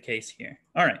that is the case here.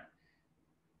 All right.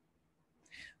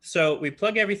 So we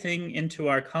plug everything into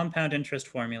our compound interest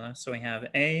formula. So we have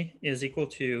A is equal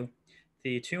to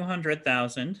the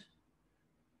 200,000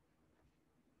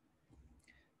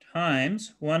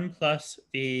 times 1 plus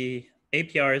the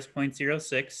APR is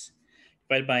 0.06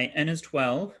 divided by N is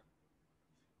 12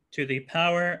 to the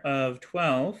power of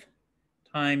 12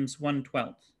 times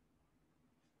 1/12.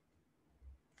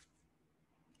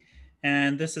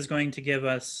 And this is going to give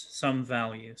us some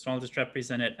value. So I'll just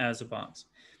represent it as a box.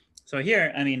 So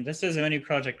here, I mean, this is a mini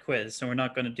project quiz, so we're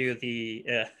not going to do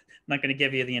I'm not going to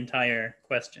give you the entire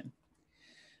question,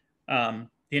 the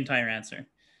entire answer.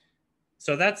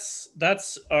 So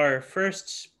that's our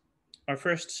first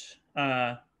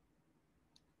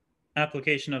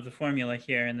application of the formula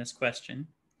here in this question.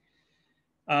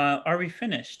 Are we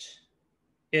finished?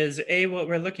 Is A what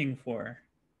we're looking for?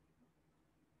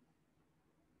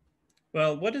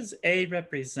 Well, what does A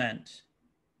represent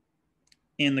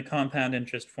in the compound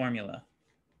interest formula?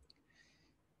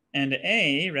 And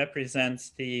A represents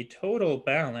the total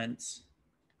balance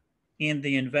in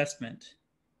the investment.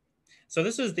 So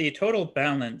this is the total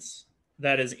balance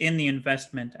that is in the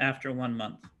investment after 1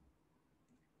 month.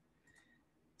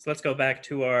 So let's go back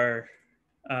to our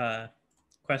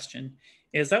question.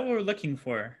 Is that what we're looking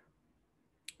for?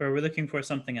 Or are we looking for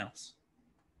something else?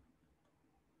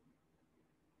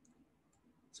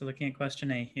 So looking at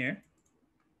question A here.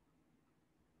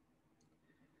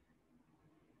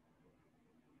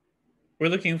 We're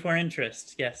looking for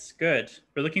interest. Yes, good.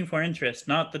 We're looking for interest,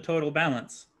 not the total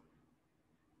balance.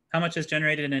 How much is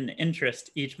generated in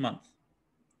interest each month?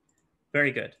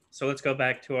 Very good. So let's go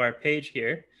back to our page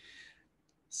here.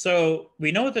 So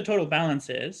we know what the total balance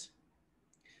is.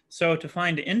 So to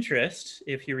find interest,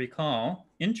 if you recall,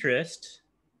 interest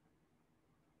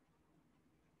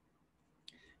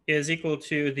is equal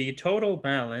to the total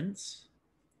balance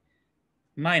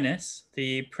minus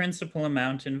the principal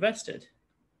amount invested.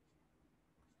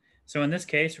 So in this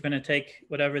case, we're going to take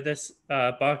whatever this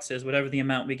box is, whatever the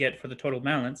amount we get for the total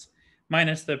balance,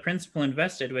 minus the principal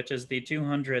invested, which is the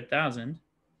 200,000.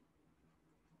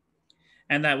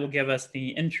 And that will give us the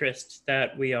interest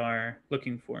that we are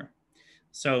looking for.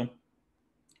 So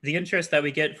the interest that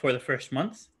we get for the first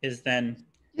month is then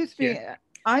Excuse me,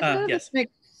 none of yes. this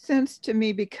makes sense to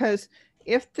me, because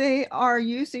if they are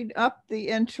using up the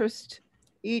interest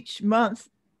each month,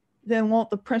 then won't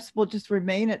the principal just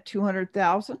remain at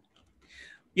 200,000?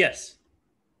 Yes.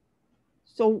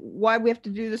 So why we have to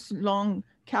do this long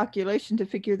calculation to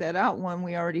figure that out when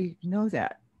we already know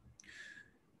that?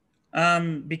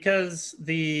 Because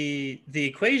the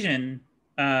equation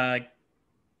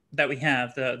that we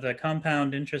have, the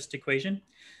compound interest equation,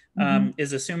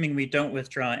 is assuming we don't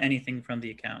withdraw anything from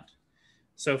the account.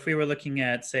 So if we were looking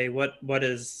at, say, what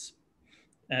is,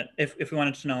 if we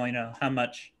wanted to know, how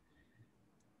much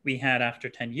we had after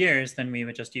 10 years, then we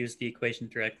would just use the equation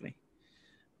directly.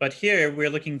 But here we're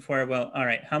looking for, well, all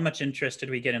right, how much interest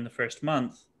did we get in the first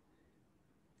month?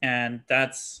 And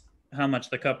that's how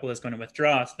much the couple is going to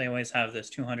withdraw. So they always have this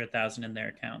 200,000 in their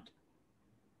account.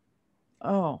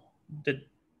 Oh. Did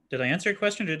I answer your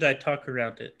question, or did I talk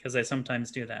around it? Because I sometimes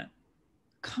do that.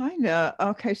 Kind of.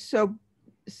 Okay. So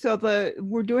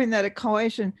we're doing that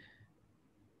equation,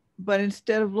 but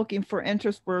instead of looking for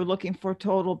interest, we're looking for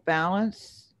total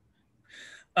balance.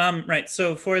 Right.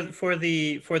 So for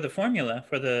the formula,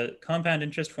 for the compound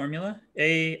interest formula,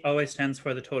 A always stands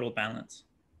for the total balance.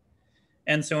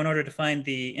 And so in order to find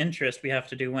the interest, we have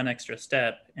to do one extra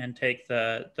step and take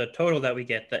the total that we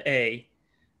get, the A,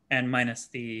 and minus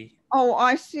the. Oh,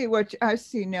 I see what I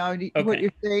see now. Okay. What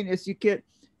you're saying is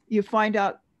you find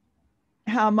out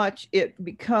how much it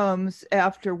becomes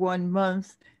after 1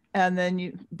 month, and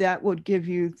then that would give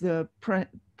you the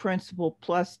principal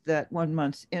plus that 1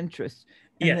 month's interest.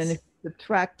 And yes. Then if you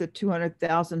subtract the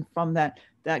 200,000 from that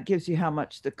gives you how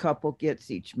much the couple gets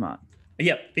each month.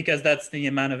 Yep, because that's the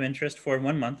amount of interest for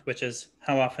 1 month, which is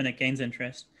how often it gains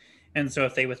interest. And so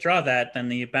if they withdraw that, then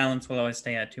the balance will always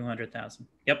stay at 200,000.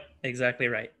 Yep, exactly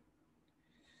right.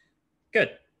 Good.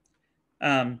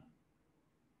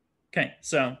 Okay,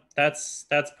 so that's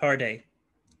part A.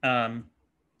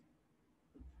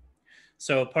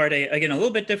 So part A, again, a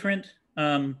little bit different,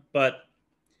 but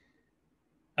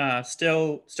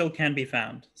still can be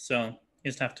found. So you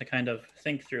just have to kind of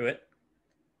think through it.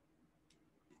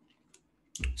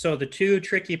 So the two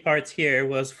tricky parts here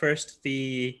was, first,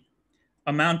 the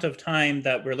amount of time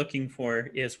that we're looking for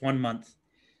is 1 month.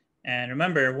 And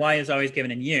remember, Y is always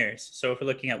given in years. So if we're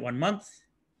looking at 1 month,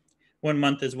 1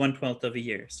 month is 1/12 of a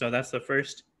year. So that's the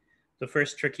first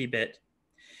tricky bit.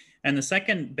 And the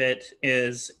second bit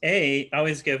is A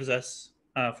always gives us,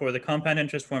 for the compound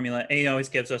interest formula, A always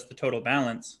gives us the total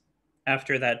balance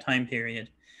after that time period.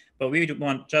 But we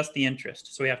want just the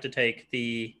interest. So we have to take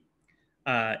the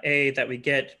A that we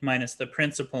get minus the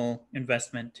principal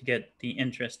investment to get the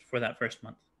interest for that first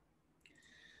month.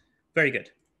 Very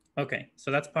good. Okay, so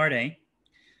that's part A.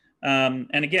 And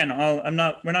again,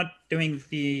 we're not doing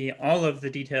all of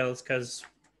the details, because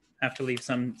I have to leave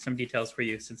some details for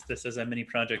you, since this is a mini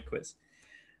project quiz.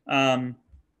 Let's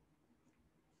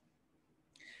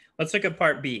look at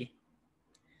part B.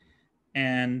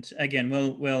 And again,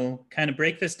 we'll kind of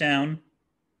break this down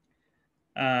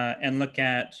and look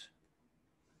at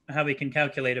how we can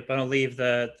calculate it, but I'll leave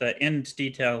the end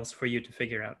details for you to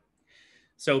figure out.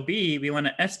 So B, we want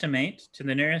to estimate to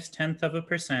the nearest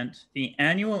 0.1% the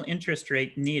annual interest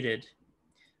rate needed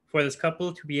for this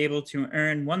couple to be able to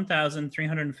earn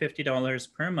 $1,350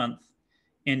 per month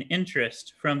in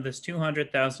interest from this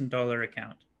 $200,000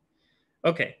 account.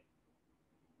 Okay,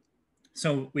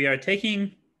 so we're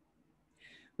taking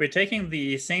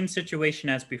the same situation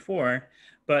as before,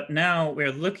 but now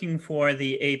we're looking for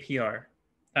the APR.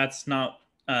 That's not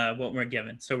what we're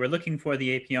given. So we're looking for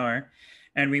the APR,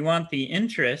 and we want the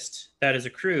interest that is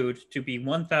accrued to be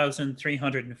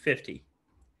 1,350.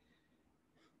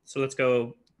 So let's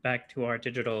go back to our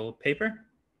digital paper.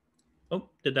 Oh,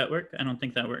 did that work? I don't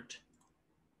think that worked.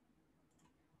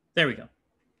 There we go.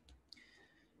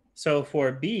 So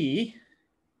for B,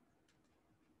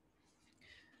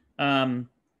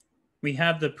 we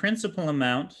have the principal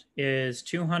amount is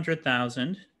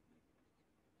 200,000.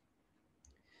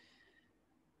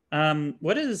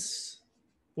 What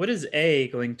is A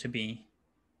going to be?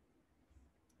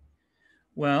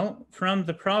 Well, from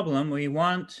the problem, we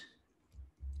want,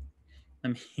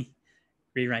 let me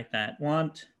rewrite that,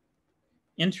 want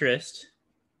interest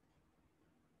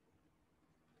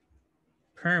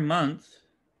per month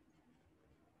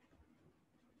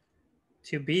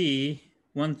to be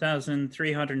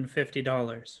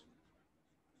 $1,350.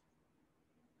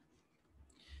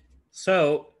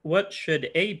 So what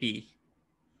should A be?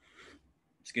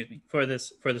 Excuse me, for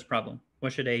this problem.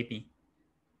 What should A be?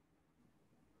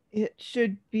 It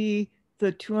should be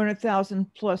the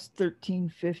 200,000 plus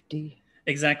 1350.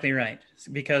 Exactly right,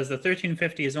 because the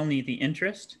 1350 is only the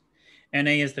interest, and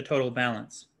A is the total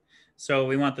balance. So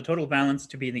we want the total balance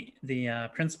to be the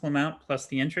principal amount plus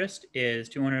the interest is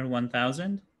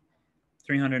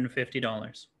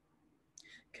 $201,350.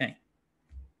 Okay.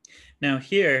 Now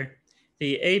here,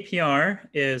 the APR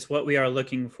is what we are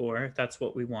looking for. That's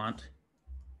what we want.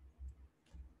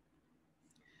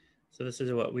 So this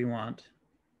is what we want.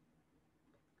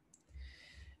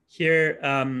 Here,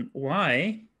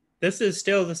 Y, this is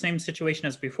still the same situation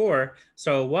as before.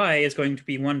 So Y is going to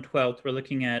be 1/12. We're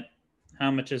looking at how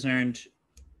much is earned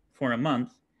for a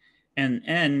month. And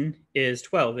N is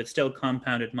 12. It's still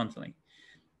compounded monthly.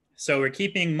 So we're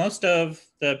keeping most of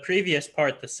the previous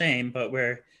part the same, but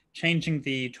we're changing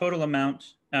the total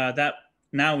amount that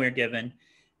now we're given.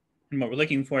 And what we're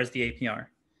looking for is the APR.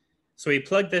 So we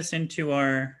plug this into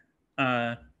our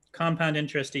compound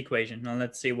interest equation. Now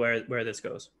let's see where this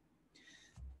goes.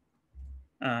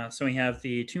 So we have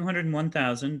the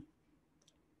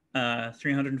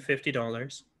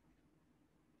 $201,350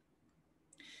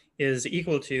 is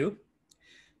equal to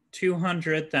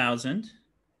 200,000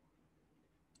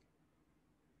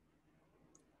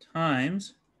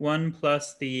 times 1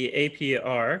 plus the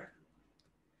APR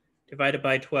divided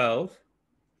by 12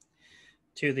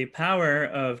 to the power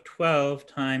of 12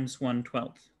 times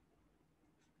 1/12.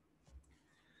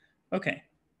 Okay.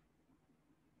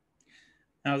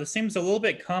 Now this seems a little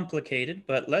bit complicated,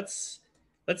 but let's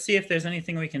see if there's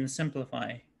anything we can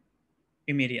simplify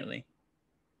immediately.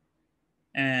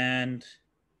 And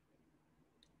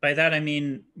by that, I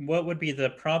mean, what would be the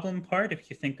problem part if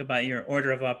you think about your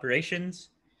order of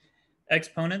operations?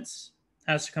 Exponents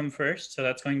has to come first, so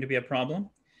that's going to be a problem.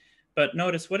 But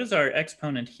notice, what is our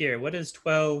exponent here? What is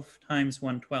 12 times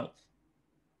 1/12?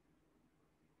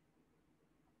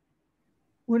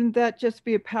 Wouldn't that just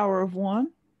be a power of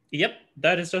 1? Yep,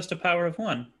 that is just a power of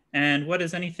 1. And what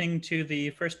is anything to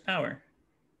the first power?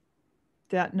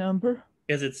 That number?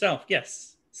 Is itself,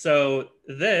 yes. So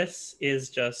this is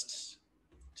just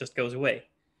goes away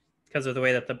because of the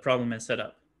way that the problem is set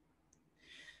up.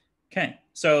 Okay,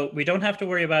 so we don't have to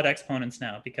worry about exponents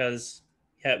now because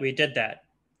yeah, we did that.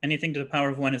 Anything to the power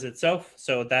of 1 is itself,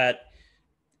 so that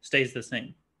stays the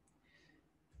same.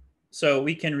 So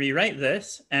we can rewrite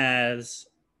this as,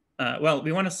 well,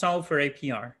 we want to solve for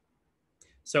APR.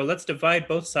 So let's divide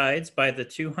both sides by the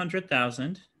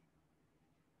 200,000.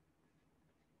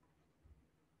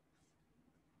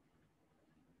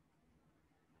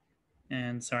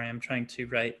 And sorry, I'm trying to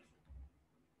write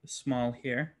small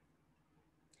here.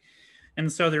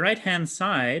 And so the right-hand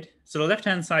side, so the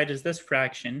left-hand side is this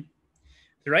fraction.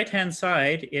 The right-hand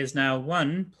side is now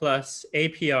 1 plus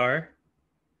APR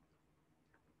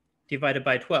divided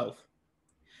by 12.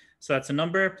 So that's a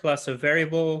number plus a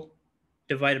variable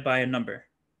divided by a number.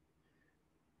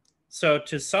 So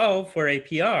to solve for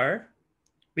APR,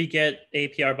 we get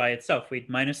APR by itself. We'd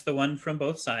minus the 1 from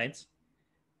both sides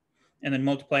and then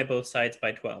multiply both sides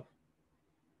by 12.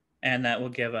 And that will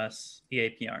give us the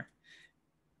APR.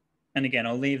 And again,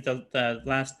 I'll leave the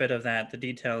last bit of that, the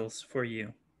details, for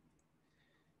you.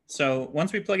 So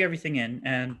once we plug everything in,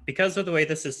 and because of the way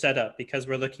this is set up, because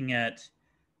we're looking at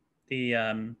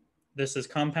the, this is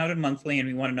compounded monthly and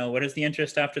we want to know what is the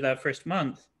interest after that first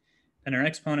month, then our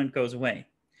exponent goes away.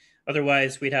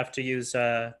 Otherwise, we'd have to use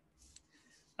a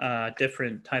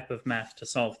different type of math to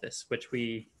solve this, which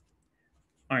we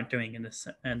aren't doing in this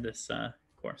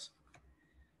course.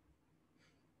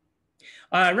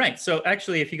 Right, so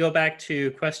actually, if you go back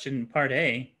to question part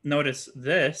A, notice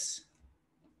this.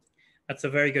 That's a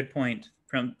very good point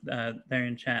from there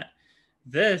in chat.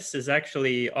 This is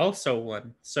actually also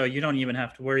 1, so you don't even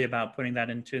have to worry about putting that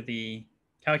into the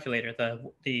calculator,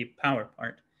 the power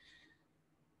part.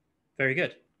 Very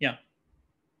good, yeah.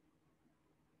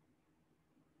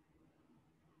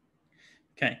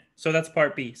 Okay, so that's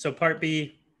part B. So part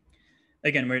B,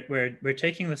 again, we're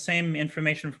taking the same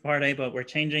information from part A, but we're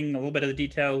changing a little bit of the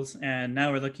details, and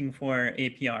now we're looking for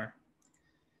APR.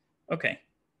 Okay,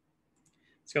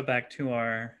 let's go back to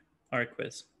our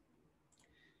quiz.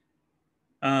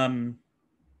 And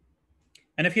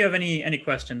if you have any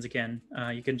questions, again,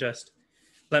 you can just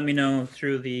let me know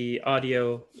through the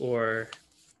audio or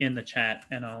in the chat,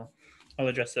 and I'll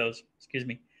address those. Excuse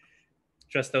me,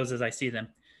 address those as I see them.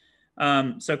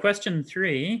 So question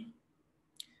 3.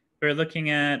 We're looking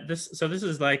at this. So this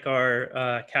is like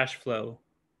our cash flow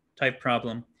type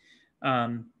problem.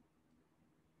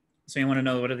 So you want to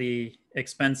know what are the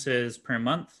expenses per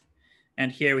month.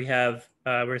 And here we have,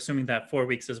 we're assuming that 4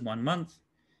 weeks is 1 month.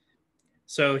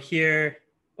 So here,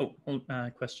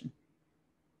 question.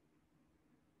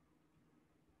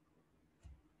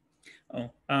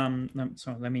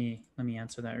 So let me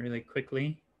answer that really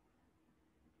quickly.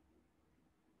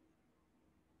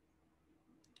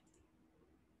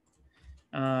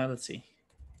 Let's see.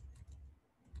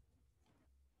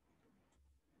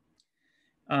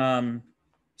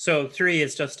 So 3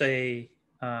 is just a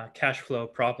cash flow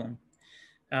problem.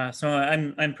 So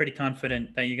I'm pretty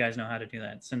confident that you guys know how to do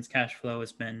that, since cash flow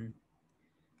has been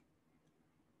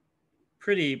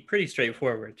pretty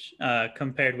straightforward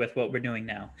compared with what we're doing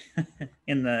now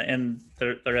in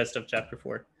the rest of chapter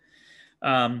 4.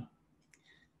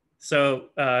 So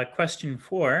question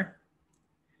 4.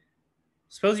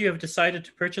 Suppose you have decided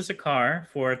to purchase a car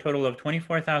for a total of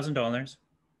 $24,000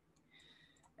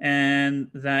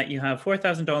 and that you have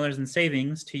 $4,000 in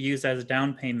savings to use as a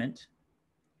down payment.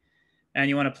 And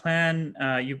you want to plan,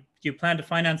 you plan to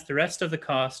finance the rest of the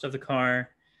cost of the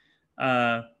car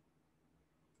at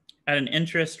an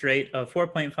interest rate of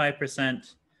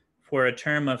 4.5% for a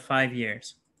term of 5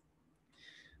 years.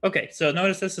 Okay, so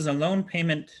notice this is a loan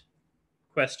payment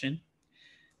question.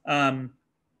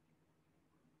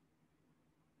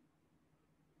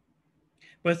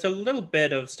 With a little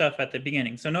bit of stuff at the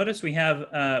beginning. So notice we have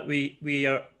we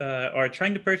are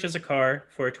trying to purchase a car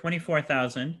for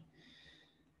 $24,000,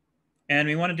 and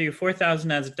we want to do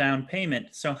 $4,000 as a down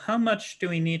payment. So how much do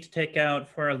we need to take out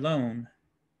for a loan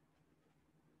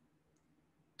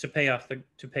to pay off the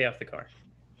car?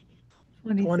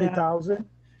 20,000.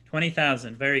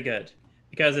 20,000. Very good,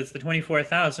 because it's the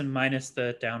 24,000 minus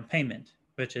the down payment,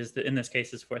 which is in this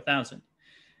case is 4,000.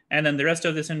 And then the rest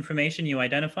of this information you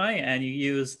identify and you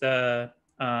use the,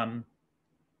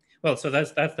 so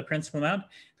that's the principal amount.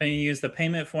 Then you use the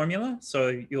payment formula. So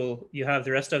you have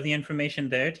the rest of the information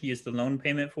there to use the loan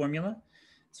payment formula.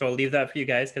 So I'll leave that for you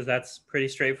guys because that's pretty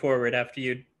straightforward after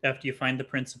you find the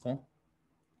principal.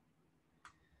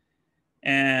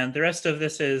 And the rest of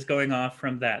this is going off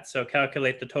from that. So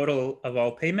calculate the total of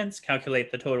all payments,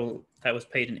 calculate the total that was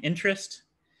paid in interest.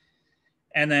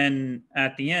 And then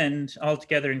at the end,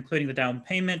 altogether, including the down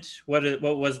payment, what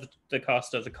was the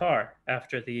cost of the car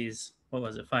after these,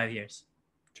 5 years?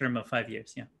 Term of 5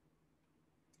 years, yeah.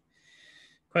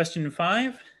 Question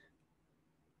 5.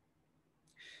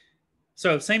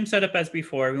 So same setup as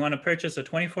before. We want to purchase a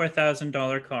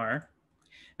 $24,000 car,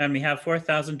 and we have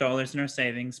 $4,000 in our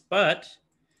savings, but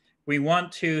we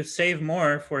want to save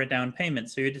more for a down payment.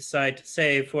 So you decide to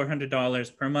save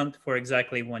 $400 per month for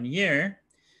exactly 1 year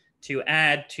to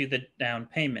add to the down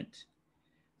payment.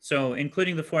 So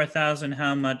including the 4,000,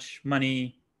 how much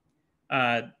money,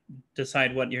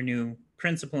 decide what your new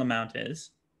principal amount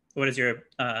is. What is your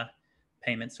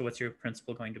payment? So what's your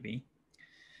principal going to be?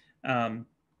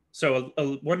 So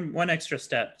one extra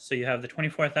step. So you have the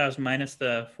 24,000 minus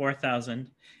the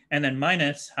 4,000, and then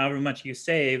minus however much you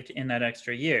saved in that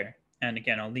extra year. And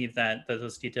again, I'll leave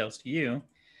those details to you.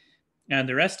 And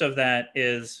the rest of that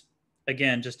is,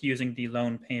 again, just using the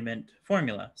loan payment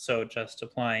formula. So just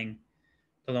applying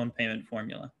the loan payment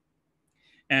formula.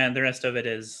 And the rest of it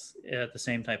is the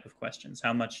same type of questions.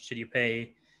 How much should you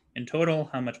pay in total?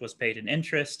 How much was paid in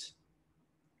interest?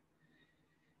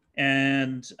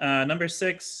 And number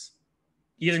 6,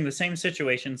 using the same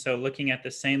situation. So looking at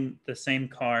the same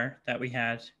car that we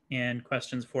had in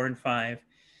questions 4 and 5.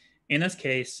 In this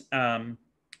case,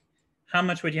 how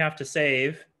much would you have to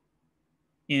save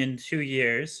in 2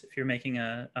 years if you're making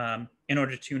in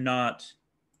order to not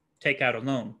take out a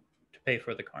loan to pay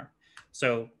for the car?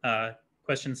 So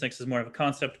question 6 is more of a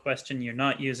concept question. You're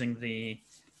not using the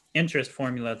interest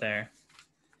formula there,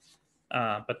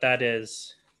 but that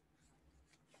is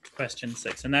question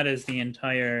 6, and that is the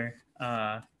entire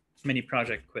mini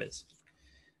project quiz.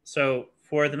 So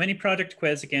for the mini project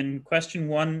quiz, again, question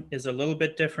 1 is a little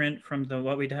bit different from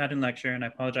what we had in lecture, and I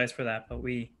apologize for that, but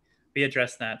we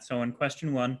addressed that. So in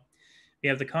question 1, we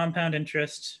have the compound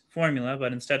interest formula,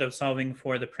 but instead of solving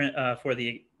for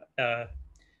the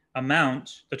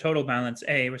amount, the total balance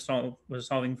A, we're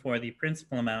solving for the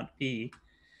principal amount B.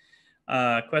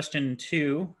 Question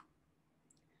 2,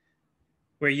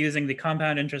 we're using the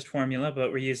compound interest formula,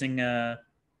 but we're using a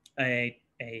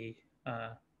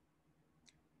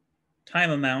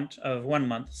time amount of 1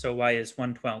 month. So Y is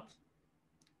 1/12,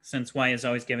 since Y is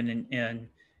always given in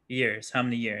years. How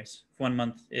many years? 1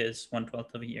 month is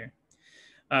 1/12 of a year.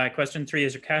 Question 3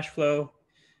 is your cash flow.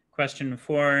 Question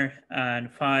 4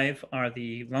 and 5 are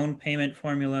the loan payment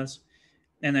formulas.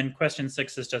 And then question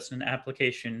 6 is just an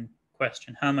application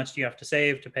question. How much do you have to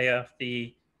save to pay off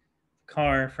the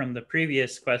car from the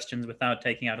previous questions without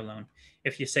taking out a loan?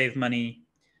 If you save money,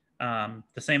 the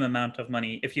same amount of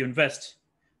money, if you invest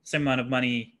the same amount of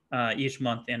money each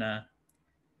month in a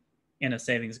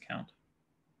savings account.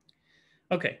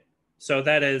 Okay, so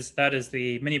that is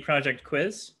the mini project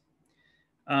quiz.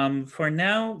 For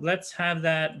now, let's have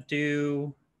that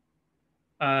due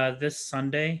this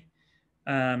Sunday.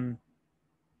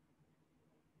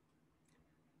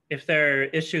 If there are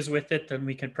issues with it, then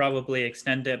we could probably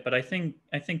extend it. But I think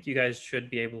you guys should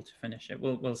be able to finish it.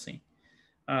 We'll see.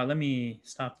 Let me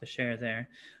stop the share there.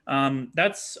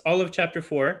 That's all of chapter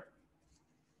 4.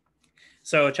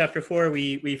 So chapter 4,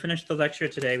 we finished the lecture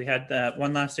today. We had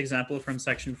one last example from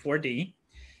section 4D.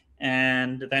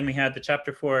 And then we had the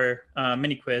chapter 4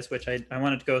 mini quiz, which I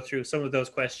wanted to go through some of those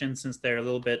questions since they're a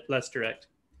little bit less direct.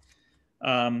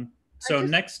 So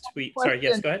next week, sorry,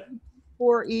 yes, go ahead.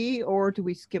 4E, or do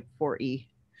we skip 4E?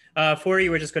 4E,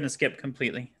 we're just going to skip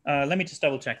completely. Let me just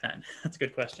double check that. That's a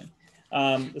good question.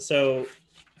 So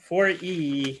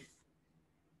 4E,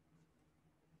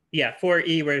 yeah,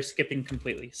 4E, we're skipping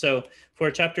completely. So for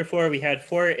chapter 4, we had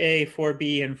 4A,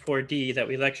 4B, and 4D that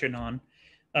we lectured on.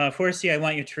 4C, I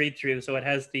want you to read through. So it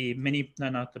has the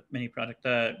not the mini project,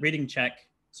 reading check.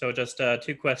 So just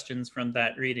 2 questions from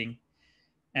that reading.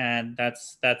 And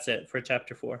that's it for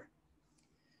chapter 4.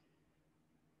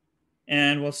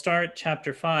 And we'll start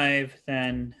chapter 5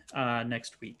 then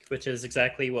next week, which is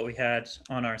exactly what we had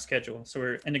on our schedule. So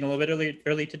we're ending a little bit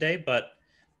early today, but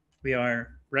we are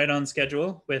right on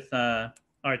schedule with our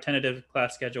tentative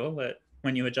class schedule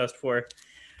when you adjust for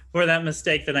that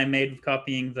mistake that I made of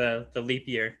copying the leap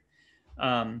year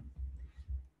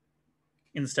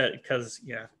instead, because,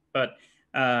 yeah. But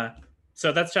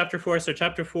so that's chapter 4. So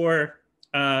chapter 4,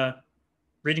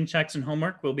 reading checks and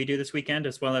homework will be due this weekend,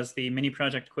 as well as the mini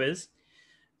project quiz.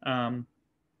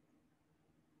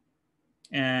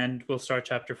 And we'll start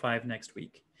chapter 5 next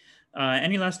week.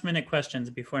 Any last minute questions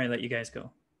before I let you guys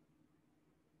go?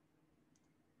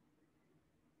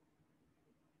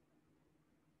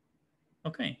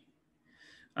 Okay.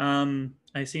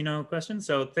 I see no questions.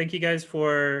 So thank you guys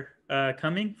for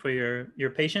coming, for your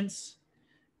patience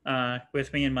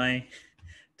with me and my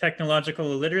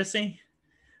technological illiteracy.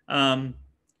 And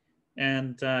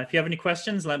if you have any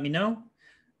questions, let me know,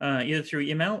 either through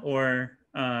email or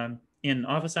in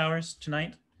office hours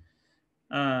tonight.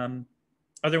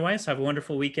 Otherwise, have a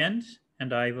wonderful weekend,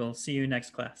 and I will see you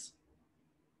next class.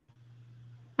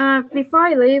 Before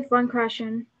I leave, one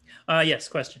question. Yes,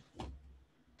 question.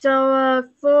 So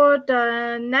for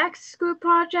the next group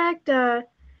project,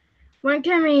 when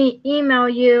can we email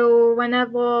you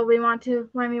whenever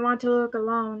when we want to look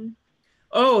alone?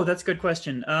 Oh, that's a good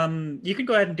question. You can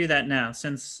go ahead and do that now,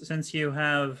 since you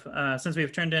have since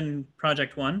we've turned in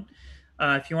project 1.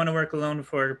 If you want to work alone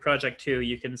for project 2,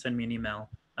 you can send me an email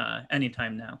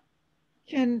anytime now.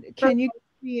 Can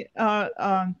you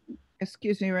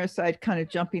excuse me, Marissa, kind of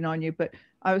jumping on you, but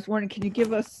I was wondering, can you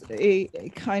give us a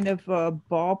kind of a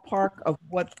ballpark of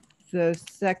what the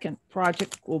second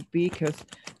project will be? Because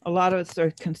a lot of us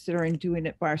are considering doing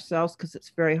it by ourselves because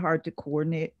it's very hard to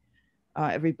coordinate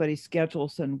everybody's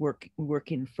schedules and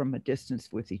working from a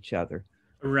distance with each other.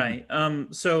 Right.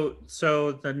 So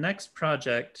the next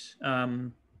project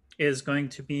is going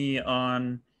to be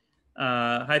on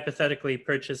hypothetically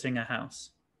purchasing a house.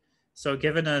 So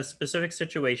given a specific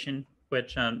situation,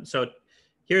 which so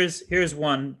here's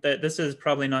one that this is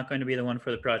probably not going to be the one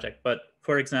for the project, but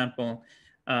for example,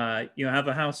 you have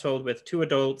a household with 2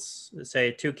 adults,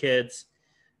 say 2 kids.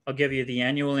 I'll give you the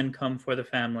annual income for the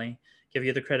family, give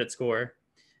you the credit score.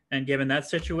 And given that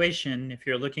situation, if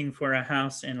you're looking for a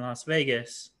house in Las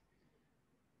Vegas,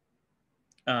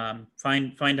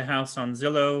 find a house on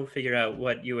Zillow, figure out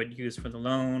what you would use for the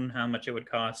loan, how much it would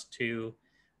cost to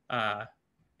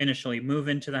initially move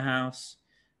into the house,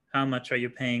 how much are you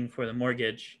paying for the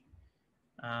mortgage.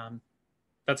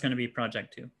 That's going to be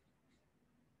project 2.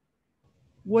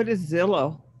 What is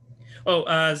Zillow? Oh,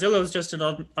 Zillow is just an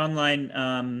online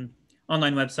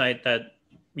website that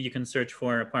you can search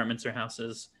for apartments or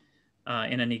houses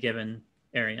in any given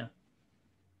area.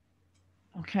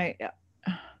 Okay.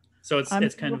 So it's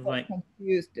kind of like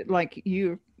confused. Like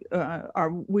are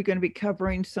we going to be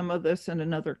covering some of this in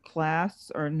another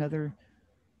class or another?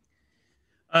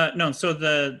 No. So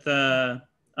the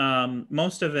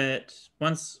most of it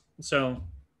once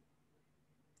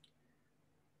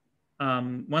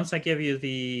I give you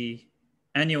the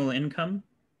annual income,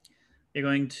 you're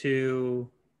going to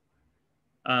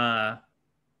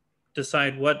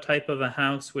decide what type of a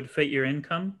house would fit your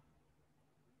income.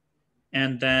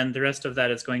 And then the rest of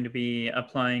that is going to be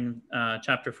applying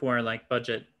chapter 4, like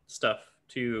budget stuff,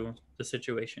 to the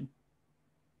situation.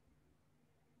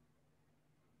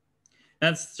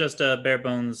 That's just a bare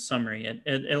bones summary.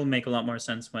 It'll make a lot more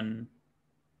sense when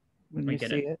we get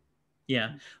see it.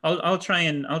 Yeah, I'll try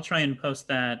and post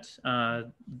that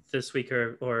this week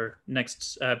or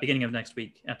next beginning of next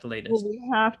week at the latest. Will we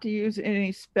have to use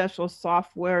any special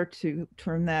software to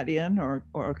turn that in,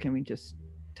 or can we just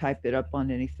type it up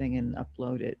on anything and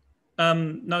upload it?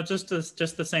 No, just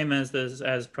the same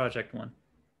as project 1.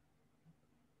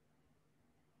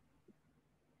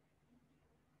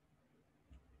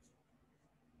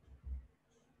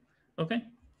 Okay.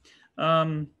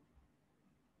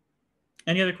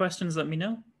 Any other questions? Let me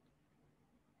know.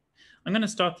 I'm going to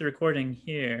stop the recording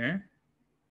here.